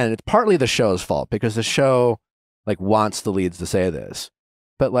insisting. And again, it's partly the show's fault because the show like wants the leads to say this,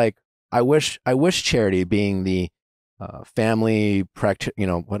 but like, I wish Charity, being the family you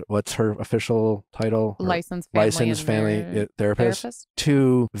know, what's her official title? Licensed family therapist,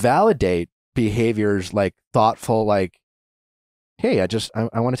 to validate behaviors like thoughtful, like, hey,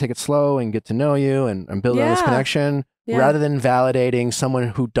 I want to take it slow and get to know you and build on this connection, rather than validating someone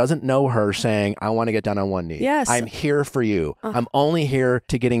who doesn't know her saying, I want to get down on one knee. Yes. I'm here for you. I'm only here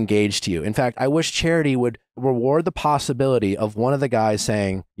to get engaged to you. In fact, I wish Charity would reward the possibility of one of the guys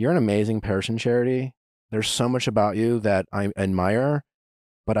saying, you're an amazing person, Charity. There's so much about you that I admire,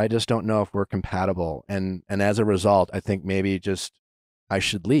 but I just don't know if we're compatible. And as a result, I think maybe just I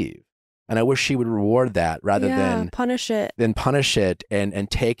should leave. And I wish she would reward that rather than punish it.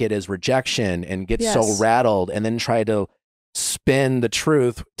 And take it as rejection and get so rattled and then try to spin the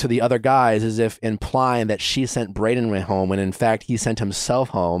truth to the other guys as if implying that she sent Brayden home when in fact he sent himself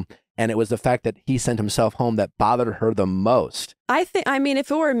home. And it was the fact that he sent himself home that bothered her the most. I mean,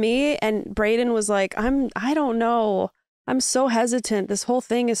 if it were me and Brayden was like, I don't know, I'm so hesitant, this whole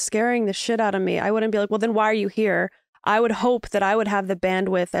thing is scaring the shit out of me, I wouldn't be like, well, then why are you here? I would hope that I would have the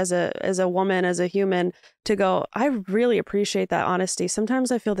bandwidth as a woman, as a human, to go, I really appreciate that honesty.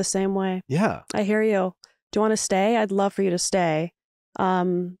 Sometimes I feel the same way. Yeah. I hear you. Do you want to stay? I'd love for you to stay.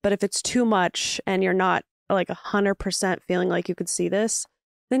 But if it's too much and you're not like 100% feeling like you could see this,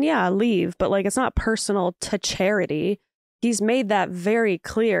 then yeah, leave. But like, it's not personal to Charity. He's made that very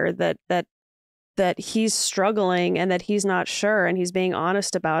clear that he's struggling and that he's not sure, and he's being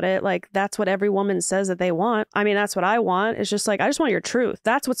honest about it. Like, that's what every woman says that they want. I mean, that's what I want. It's just like, I just want your truth.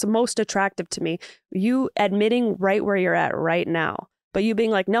 That's what's most attractive to me. You admitting right where you're at right now, but you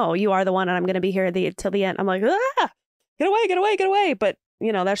being like, no, you are the one and I'm going to be here till the end. I'm like, get away. But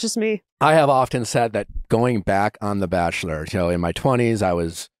you know, that's just me. I have often said that going back on The Bachelor, you know, in my 20s, I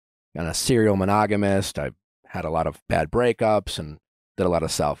was kind of serial monogamist. I had a lot of bad breakups and did a lot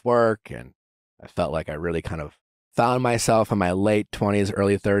of self-work, and I felt like I really kind of found myself in my late 20s,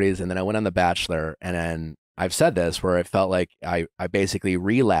 early 30s, and then I went on The Bachelor, and then I've said this, where I felt like I basically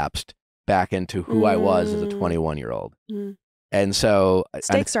relapsed back into who I was as a 21-year-old. And so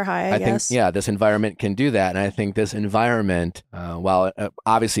stakes are high, I guess. think, yeah, this environment can do that. And I think this environment, while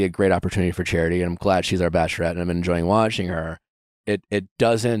obviously a great opportunity for Charity, and I'm glad she's our bachelorette and I'm enjoying watching her, it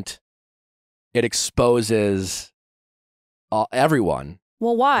exposes everyone.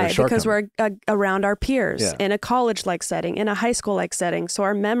 Well, why? Because we're around our peers in a college-like setting, in a high school-like setting. So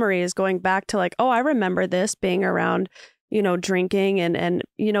our memory is going back to like, oh, I remember this being around, you know, drinking and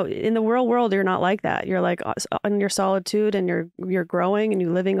you know, in the real world, you're not like that. You're like in your solitude, and you're growing and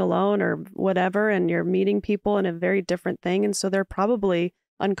you're living alone or whatever, and you're meeting people in a very different thing. And so they're probably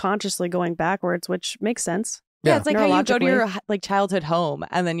unconsciously going backwards, which makes sense. Yeah, it's like how you go to your like childhood home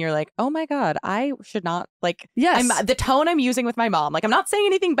and then you're like, oh my God, I should not like. Yes, the tone I'm using with my mom. Like, I'm not saying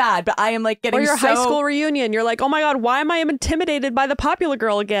anything bad, but I am like getting. Or your high school reunion. You're like, oh my God, why am I intimidated by the popular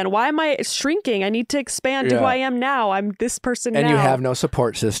girl again? Why am I shrinking? I need to expand to who I am now. I'm this person now. And you have no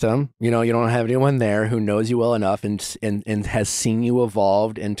support system. You know, you don't have anyone there who knows you well enough and has seen you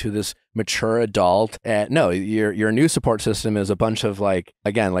evolved into this mature adult. No, your new support system is a bunch of like,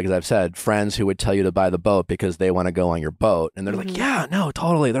 again, like as I've said, friends who would tell you to buy the boat because they want to go on your boat, and they're like, yeah, no,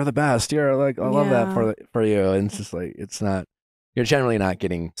 totally, they're the best. You're like, I love that for you. And it's just like, it's not. You're generally not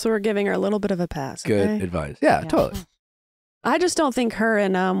getting. So we're giving her a little bit of a pass. Good advice. Yeah, totally. I just don't think her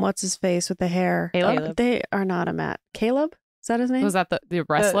and what's his face with the hair, Caleb? They are not a match. Caleb? Is that his name? Was that the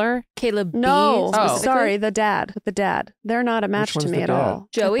wrestler? Caleb B? No. Oh. Sorry, the dad. With the dad. They're not a match to me at all.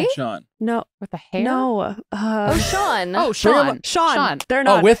 Joey? Sean. No. With the hair? No. Sean. Oh, Sean. Sean. They're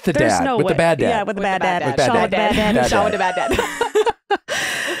not. Oh, with the There's dad. No with way. the bad dad. Yeah, with the bad dad. With bad Sean with the bad dad. Sean with the bad dad.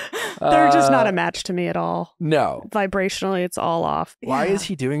 They're just not a match to me at all. No. Vibrationally, it's all off. Why is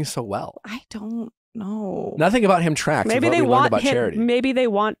he doing so well? I don't know. Nothing about him tracks. Maybe with what they we learned want about him. Charity. Maybe they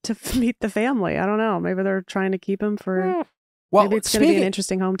want to meet the family. I don't know. Maybe they're trying to keep him for. Well, maybe it's going to be an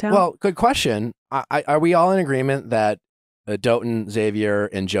interesting hometown. Well, good question. Are we all in agreement that Dotun, Xavier,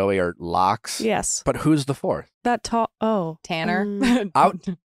 and Joey are locks? Yes. But who's the fourth? That tall. Oh, Tanner. Out.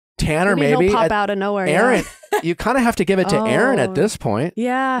 Tanner, maybe. He'll pop out of nowhere. Aaron. You kind of have to give it to Aaron at this point.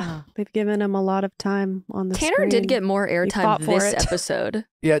 Yeah, they've given him a lot of time on the Tanner screen. did get more airtime this it. episode.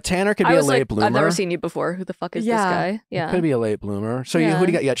 Yeah, Tanner could be a late bloomer. I've never seen you before. Who the fuck is this guy? Yeah. Could be a late bloomer. So who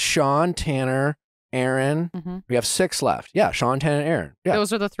do you got? You got Sean, Tanner, Aaron. We have 6 left. Yeah, Sean, Tanner, Aaron. Yeah.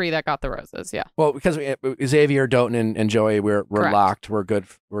 Those are the 3 that got the roses. Yeah. Well, because Xavier, Dotun, and Joey, we're Correct. locked. We're good.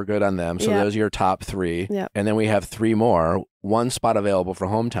 We're good on them. So those are your top 3. Yeah. And then we have 3 more. 1 spot available for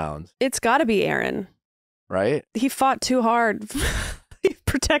hometowns. It's got to be Aaron. Right? He fought too hard. He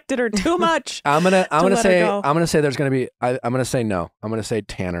protected her too much. I'm gonna say there's gonna be. I'm gonna say no. I'm gonna say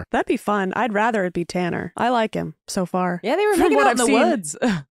Tanner. That'd be fun. I'd rather it be Tanner. I like him so far. Yeah, they were From making what out I've in the seen. woods.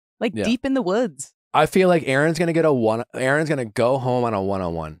 Like deep in the woods. I feel like Aaron's gonna get Aaron's gonna go home on a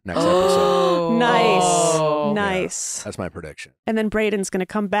 1-on-1 next episode. Nice. Oh. Nice. That's my prediction. And then Brayden's going to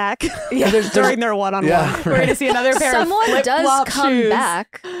come back During their one-on-one. Yeah, We're going to see another pair of Someone does flip-flop come shoes.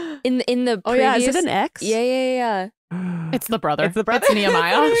 back in the Oh, previous... yeah. Is it an X? Yeah. It's the brother. It's the brother. It's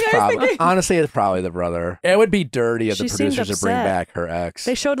Nehemiah. Honestly, it's probably the brother. It would be dirty of the She seemed producers to bring upset. back her ex.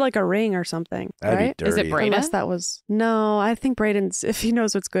 They showed like a ring or something, That'd right? be dirty. Is it Brayden? Unless that was... No, I think Brayden's... If he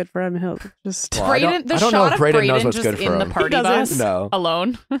knows what's good for him, he'll just... Well, I don't know shot if of Brayden knows what's just good for in the him. party He doesn't. bus No.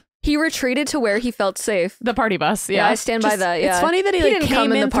 alone. He retreated to where he felt safe. The party bus. Yeah, Yeah. I stand by that. Yeah. It's funny that he like didn't came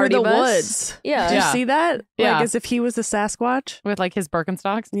come in in the party through the bus. woods. Yeah. Did you Yeah. see that? Yeah. Like as if he was the Sasquatch. With like his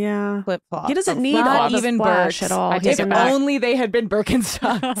Birkenstocks. Yeah. Flip-flop. He doesn't need Not all the even flash Birks. at all. I He take doesn't it back. need- Only they had been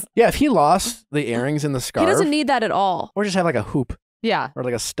Birkenstocks. Yeah, if he lost the earrings and the scarf, He doesn't need that at all. or just have like a hoop Yeah. or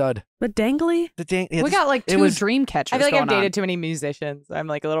like a stud. But dangly? We got like 2 dream catchers. I feel like I've going on. dated too many musicians. I'm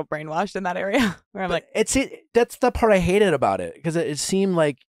like a little brainwashed in that area. Where I'm like, That's the part I hated about it because it seemed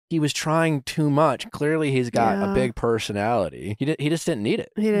like he was trying too much. Clearly, he's got a Yeah. big personality. He just didn't need it.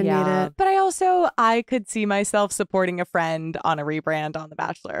 He didn't need it. But I could see myself supporting a friend on a rebrand on The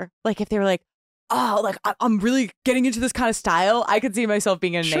Bachelor. Like if they were like, oh, like I'm really getting into this kind of style. I could see myself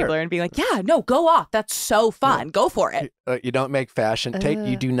being an Sure. enabler and being like, yeah, no, go off. That's so fun. Go for it. You don't make fashion.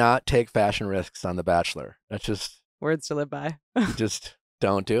 You do not take fashion risks on The Bachelor. That's just Words to live by. you just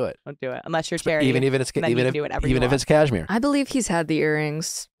don't do it. Don't do it unless you're charity. Even if then you can do whatever you if want. it's cashmere. I believe he's had the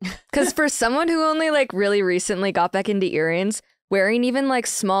earrings. Because for someone who only like really recently got back into earrings, wearing even like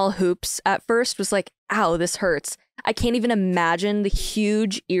small hoops at first was like, ow, this hurts. I can't even imagine the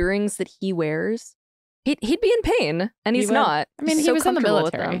huge earrings that he wears. He'd be in pain, and he's would. not. I mean, He's he so was in the comfortable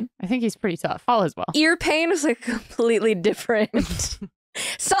with military. them. I think he's pretty tough. All as well. Ear pain is like completely different.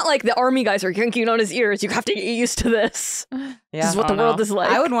 It's not like the army guys are yanking on his ears. You have to get used to this. Yeah. This is what Oh, the world no. is like.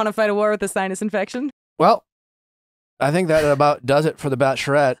 I would want to fight a war with a sinus infection. Well, I think that about does it for the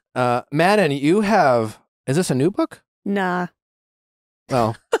Bachelorette. Manon, you have. Is this a new book? Nah.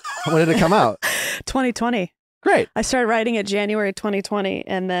 Well, when did it come out? 2020. Great. I started writing it January 2020,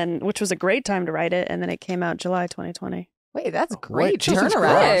 and then which was a great time to write it, and then it came out July 2020. Wait, that's Wait, great Jesus turnaround.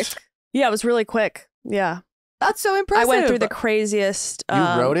 Christ. Yeah, it was really quick. Yeah. That's so impressive. I went through the craziest. You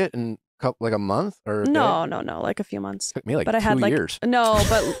wrote it in like a month or a day? No, like a few months. Took me like But I 2 had like years. no,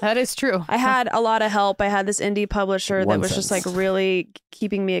 but That is true. I had a lot of help. I had this indie publisher that One was just like sentence. really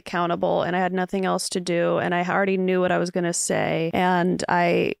keeping me accountable, and I had nothing else to do, and I already knew what I was going to say, and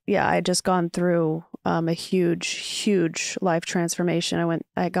I just gone through a huge life transformation.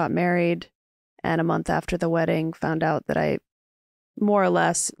 I got married, and a month after the wedding, found out that I more or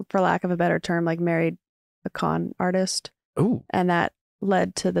less, for lack of a better term, like married a con artist, Ooh. and that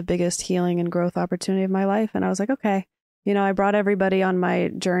led to the biggest healing and growth opportunity of my life. And I was like, okay, I brought everybody on my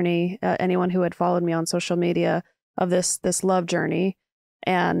journey, anyone who had followed me on social media, of this love journey,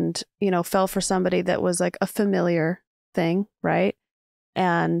 and, fell for somebody that was like a familiar thing, right?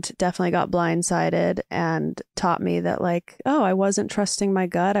 And definitely got blindsided and taught me that like, oh, I wasn't trusting my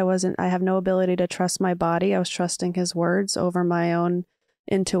gut. I have no ability to trust my body. I was trusting his words over my own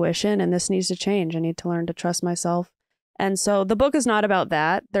intuition, and this needs to change. I need to learn to trust myself. And so the book is not about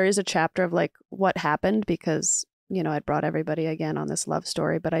that. There is a chapter of like what happened because, I'd brought everybody again on this love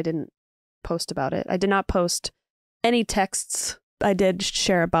story, but I didn't post about it. I did not post any texts. I did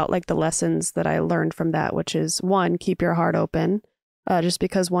share about like the lessons that I learned from that, which is 1, keep your heart open. Just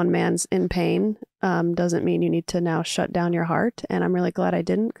because one man's in pain doesn't mean you need to now shut down your heart. And I'm really glad I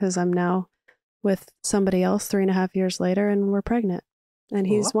didn't, because I'm now with somebody else 3.5 years later, and we're pregnant. And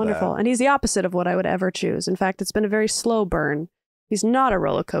he's Love wonderful. that. And he's the opposite of what I would ever choose. In fact, it's been a very slow burn. He's not a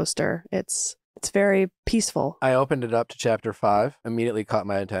roller coaster. It's very peaceful. I opened it up to chapter 5, immediately caught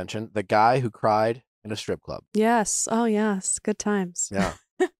my attention. The guy who cried in a strip club. Yes. Oh, yes. Good times. Yeah.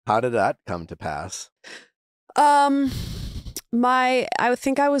 How did that come to pass? I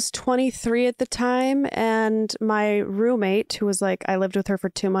think I was 23 at the time, and my roommate, who was like, I lived with her for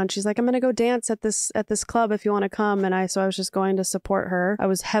 2 months, she's like, I'm gonna go dance at this club if you want to come. And so I was just going to support her. I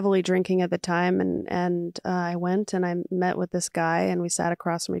was heavily drinking at the time, and I went and I met with this guy, and we sat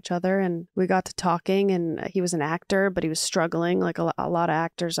across from each other, and we got to talking. And he was an actor, but he was struggling, like a lot of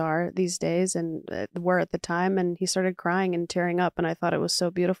actors are these days, and were at the time. And he started crying and tearing up, and I thought it was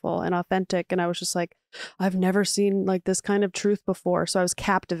so beautiful and authentic. And I was just like, I've never seen like this kind of truth before. So I was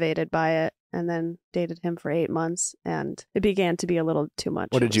captivated by it, and then dated him for 8 months, and it began to be a little too much.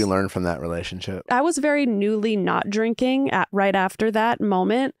 What did you learn from that relationship? I was very newly not drinking right after that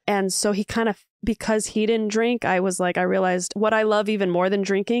moment. And so he kind of, because he didn't drink, I was like, I realized what I love even more than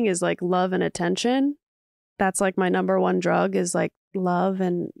drinking is like love and attention. That's like my number one drug, is like love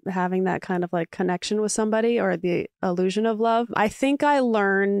and having that kind of like connection with somebody, or the illusion of love. I think I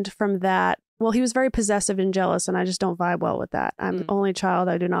learned from that. Well, he was very possessive and jealous, and I just don't vibe well with that. I'm the only child.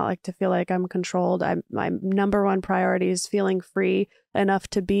 I do not like to feel like I'm controlled. My number one priority is feeling free enough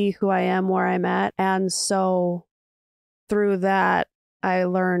to be who I am where I'm at. And so through that, I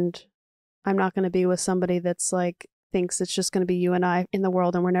learned I'm not going to be with somebody that's like, thinks it's just going to be you and I in the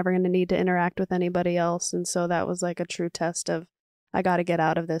world, and we're never going to need to interact with anybody else. And so that was like a true test of, I got to get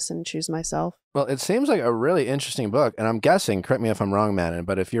out of this and choose myself. Well, it seems like a really interesting book. And I'm guessing, correct me if I'm wrong, Manon,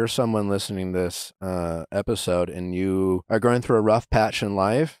 but if you're someone listening to this episode and you are going through a rough patch in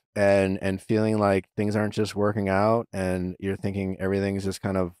life and feeling like things aren't just working out, and you're thinking everything's just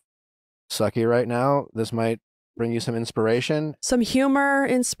kind of sucky right now, this might bring you some inspiration. Some humor,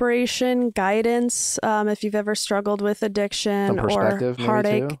 inspiration, guidance. If you've ever struggled with addiction or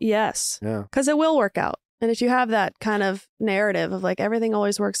heartache. Yes. Yeah. Because it will work out. And if you have that kind of narrative of like, everything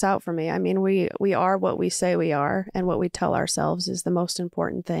always works out for me. I mean, we are what we say we are, and what we tell ourselves is the most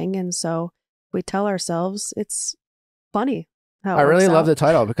important thing. And so we tell ourselves, it's funny how it I really works love out. the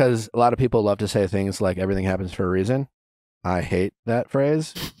title, because a lot of people love to say things like everything happens for a reason. I hate that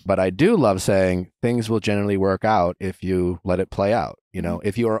phrase, but I do love saying things will generally work out if you let it play out. You know,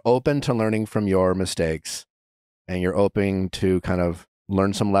 if you are open to learning from your mistakes and you're open to kind of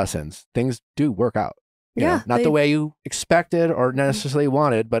learn some lessons, things do work out. You know, not the way you expected or necessarily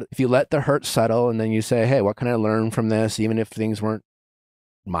wanted, but if you let the hurt settle and then you say, hey, what can I learn from this? Even if things weren't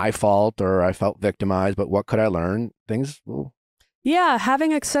my fault or I felt victimized, but what could I learn? Things will. Yeah,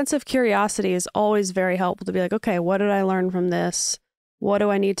 having a sense of curiosity is always very helpful to be like, okay, what did I learn from this? What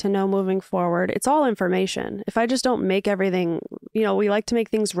do I need to know moving forward? It's all information. If I just don't make everything, you know, we like to make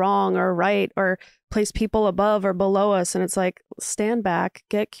things wrong or right, or place people above or below us. And it's like, stand back,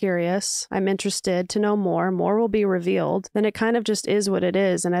 get curious. I'm interested to know more. More will be revealed. Then it kind of just is what it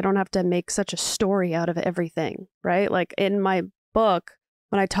is. And I don't have to make such a story out of everything, right? Like in my book,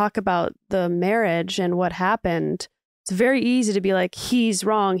 when I talk about the marriage and what happened, it's very easy to be like, he's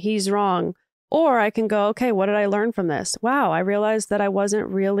wrong, he's wrong. Or I can go, okay, what did I learn from this? Wow, I realized that I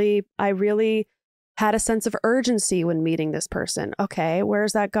really had a sense of urgency when meeting this person. Okay,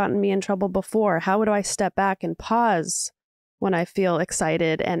 where's that gotten me in trouble before? How do I step back and pause when I feel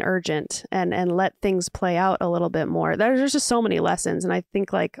excited and urgent and let things play out a little bit more? There's just so many lessons. And I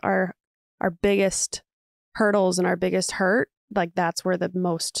think like our biggest hurdles and our biggest hurt, like that's where the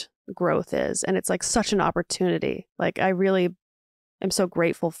most growth is. And it's like such an opportunity. Like I really I'm so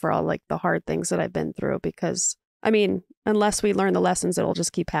grateful for all like the hard things that I've been through, because I mean, unless we learn the lessons, it'll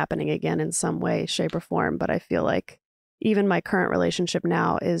just keep happening again in some way, shape, or form. But I feel like even my current relationship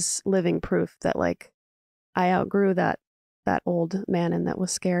now is living proof that like I outgrew that old Manon that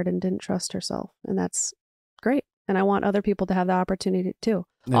was scared and didn't trust herself. And that's great. And I want other people to have the opportunity too.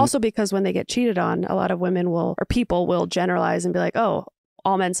 Also, because when they get cheated on, a lot of women people will generalize and be like, oh,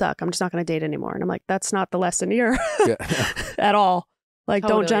 all men suck. I'm just not going to date anymore. And I'm like, that's not the lesson here at all. Like,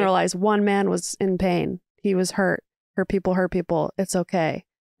 Totally. Don't generalize. One man was in pain. He was hurt. Hurt people. It's okay.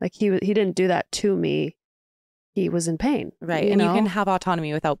 Like he didn't do that to me. He was in pain. Right. You And know? you can have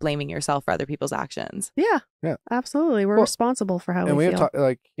autonomy without blaming yourself for other people's actions. Yeah. Absolutely. We're responsible for how and we have feel.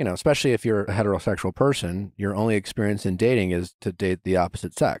 like, you know, especially if you're a heterosexual person, your only experience in dating is to date the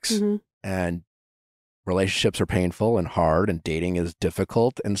opposite sex. Mm-hmm. And relationships are painful and hard, and dating is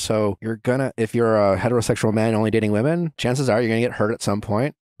difficult. And so if you're a heterosexual man only dating women, chances are you're going to get hurt at some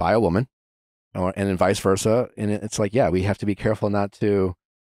point by a woman, and then vice versa. And it's like, yeah, we have to be careful not to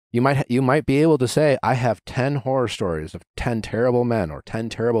You might be able to say, I have 10 horror stories of 10 terrible men or 10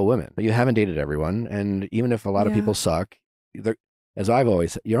 terrible women. But you haven't dated everyone. And even if a lot of people suck, as I've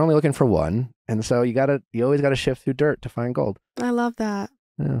always said, you're only looking for one. And so you always got to shift through dirt to find gold. I love that.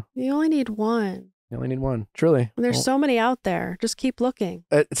 Yeah. You only need one. You only need one, truly. There's so many out there. Just keep looking.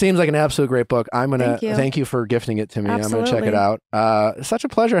 It seems like an absolute great book. I'm going to thank you for gifting it to me. Absolutely. I'm going to check it out. It's such a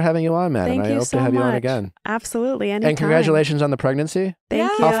pleasure having you on, man. And I hope to have you on again. Absolutely. Anytime. And congratulations on the pregnancy.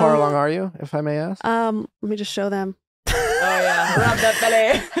 Thank you. How far along are you, if I may ask? Let me just show them. Oh, yeah. Rub that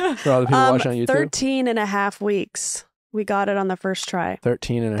belly. For all the people watching on YouTube. 13 and a half weeks. We got it on the first try.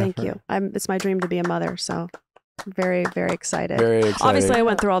 13 and a half. Thank you. It's my dream to be a mother, so I'm very, very excited. Very excited. Obviously, I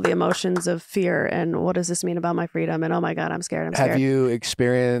went through all the emotions of fear and what does this mean about my freedom? And oh my God, I'm scared. Have you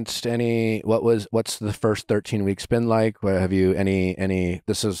experienced any, what's the first 13 weeks been like? Have you any,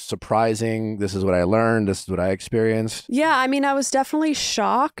 this is surprising, this is what I learned, this is what I experienced? Yeah, I mean, I was definitely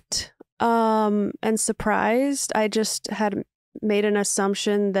shocked and surprised. I just had made an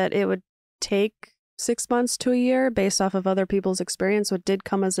assumption that it would take 6 months to a year based off of other people's experience, what did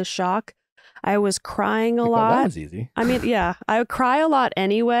come as a shock. I was crying a lot. That was easy. I mean, yeah, I would cry a lot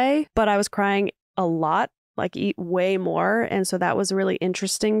anyway, but I was crying a lot, like eat way more. And so that was really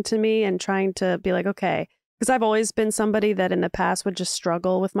interesting to me and trying to be like, okay, because I've always been somebody that in the past would just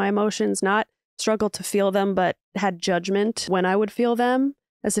struggle with my emotions, not struggle to feel them, but had judgment when I would feel them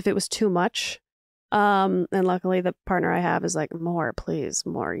as if it was too much. And luckily the partner I have is like, more, please,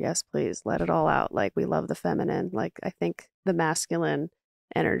 more. Yes, please. Let it all out. Like we love the feminine. Like I think the masculine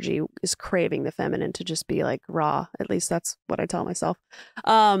energy is craving the feminine to just be like raw. At least that's what I tell myself.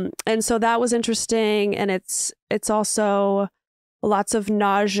 And so that was interesting. And it's also lots of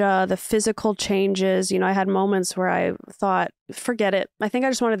nausea, the physical changes. You know, I had moments where I thought, forget it. I think I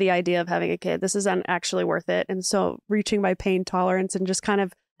just wanted the idea of having a kid. This isn't actually worth it. And so reaching my pain tolerance and just kind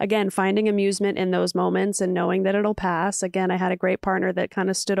of, again, finding amusement in those moments and knowing that it'll pass. Again, I had a great partner that kind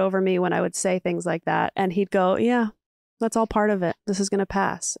of stood over me when I would say things like that. And he'd go, yeah, that's all part of it. This is going to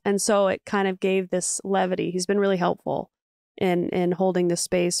pass. And so it kind of gave this levity. He's been really helpful in holding the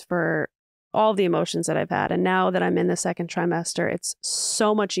space for all the emotions that I've had. And now that I'm in the second trimester, it's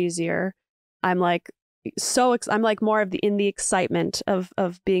so much easier. I'm like more of in the excitement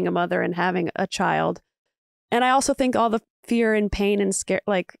of being a mother and having a child. And I also think all the fear and pain and scare,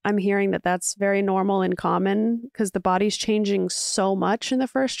 like I'm hearing that that's very normal and common because the body's changing so much in the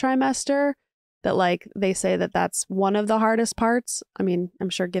first trimester that like they say that that's one of the hardest parts. I mean, I'm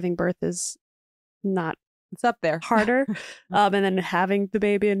sure giving birth is not, it's up there, harder. And then having the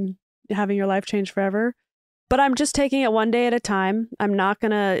baby and having your life change forever. But I'm just taking it one day at a time. I'm not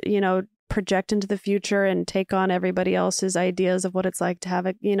going to, project into the future and take on everybody else's ideas of what it's like to have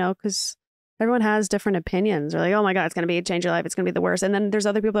it, because everyone has different opinions. They're like, oh my God, it's going to change your life. It's going to be the worst. And then there's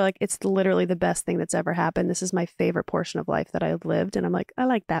other people that are like, it's literally the best thing that's ever happened. This is my favorite portion of life that I've lived. And I'm like, I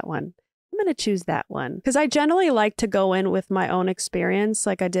like that one. I'm going to choose that one. Because I generally like to go in with my own experience.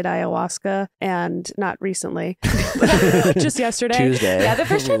 Like I did ayahuasca and not recently, but just yesterday. Tuesday. Yeah, the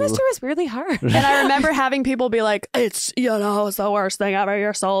first trimester was really hard. And I remember having people be like, it's the worst thing ever.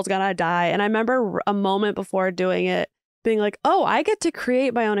 Your soul's going to die. And I remember a moment before doing it being like, oh, I get to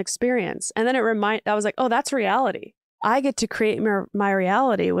create my own experience. And then I was like, oh, that's reality. I get to create my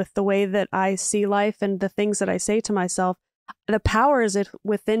reality with the way that I see life and the things that I say to myself. The power is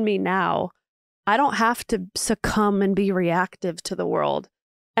within me now. I don't have to succumb and be reactive to the world.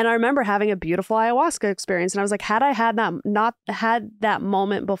 And I remember having a beautiful ayahuasca experience. And I was like, had I not had that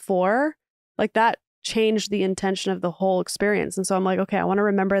moment before, like that changed the intention of the whole experience. And so I'm like, okay, I want to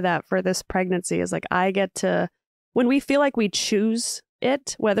remember that for this pregnancy is like, I get to, when we feel like we choose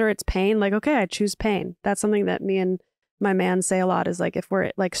it, whether it's pain, like, okay, I choose pain. That's something that me and my man say a lot is like, if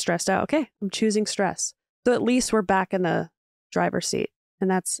we're like stressed out, okay, I'm choosing stress. So at least we're back in the driver's seat. And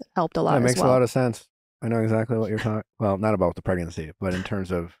that's helped a lot. That makes as well. a lot of sense. I know exactly what you're talking. Well, not about the pregnancy, but in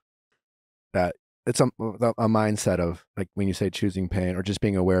terms of that, it's a mindset of like when you say choosing pain or just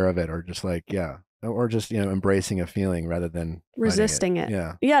being aware of it or just like, yeah. Or just, embracing a feeling rather than resisting it.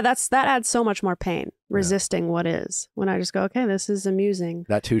 Yeah. Yeah. That adds so much more pain. Resisting what is. When I just go, okay, this is amusing.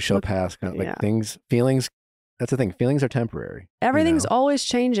 That too shall pass. Kind of like feelings. That's the thing. Feelings are temporary. Everything's always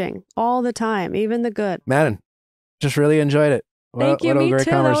changing all the time, even the good. Manon, just really enjoyed it. Thank you. What a Me great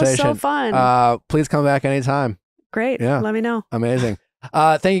too. conversation. That was so fun. Please come back anytime. Great. Yeah. Let me know. Amazing.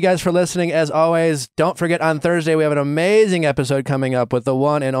 Thank you guys for listening. As always, don't forget on Thursday, we have an amazing episode coming up with the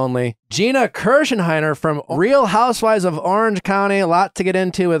one and only Gina Kirschenheiner from Real Housewives of Orange County. A lot to get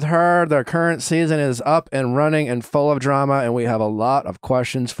into with her. The current season is up and running and full of drama, and we have a lot of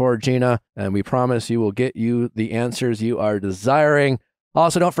questions for Gina, and we promise you will get you the answers you are desiring.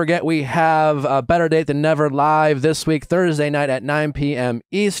 Also, don't forget we have a Better Date Than Never live this week, Thursday night at 9 p.m.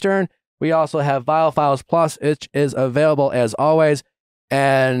 Eastern. We also have Viall Files Plus, which is available as always.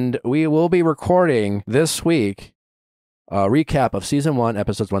 And we will be recording this week a recap of Season 1,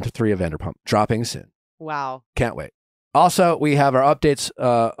 Episodes 1 through 3 of Vanderpump, dropping soon. Wow. Can't wait. Also, we have our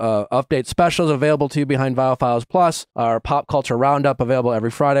update specials available to you behind Viall Files Plus, our pop culture roundup available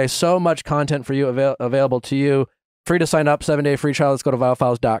every Friday. So much content for you available to you. Free to sign up, 7-day free trial. Let's go to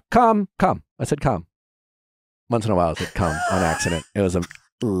viallfiles.com. I said com. Once in a while I said com on accident. It was a...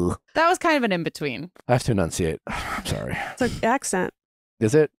 Ugh. That was kind of an in-between. I have to enunciate. I'm sorry. It's an accent.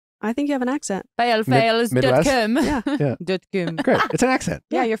 Is it? I think you have an accent. Viallfiles.com. Yeah. Great. It's an accent.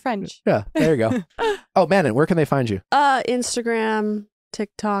 Yeah, you're French. Yeah, there you go. Oh, Manon, where can they find you? Instagram,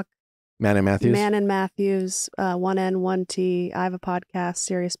 TikTok. Manon Matthews? Manon Matthews, 1N, 1T. I have a podcast,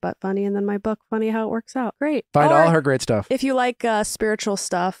 Serious But Funny, and then my book, Funny How It Works Out. Great. Find all her great stuff. If you like spiritual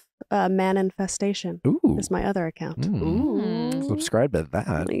stuff, Manifestation is my other account. Ooh. Subscribe to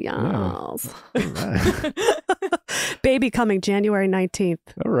that. Yes. Yeah. Baby coming January 19th.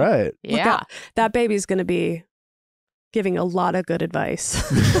 All right. Yeah. That baby's going to be giving a lot of good advice.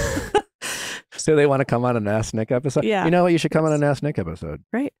 So they want to come on an Ask Nick episode? Yeah. You know what? You should come on an Ask Nick episode.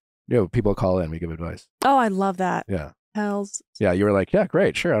 Great. You know, people call in, we give advice. Oh, I love that. Yeah. Hells. Yeah, you were like, yeah,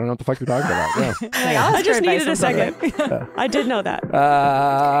 great, sure. I don't know what the fuck you're talking about. Yeah. I just needed a second. Yeah. I did know that.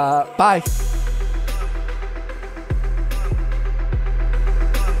 Bye.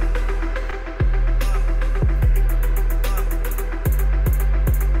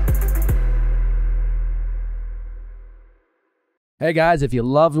 Hey guys, if you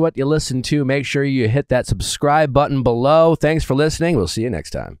loved what you listened to, make sure you hit that subscribe button below. Thanks for listening. We'll see you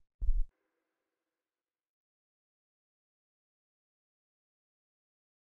next time.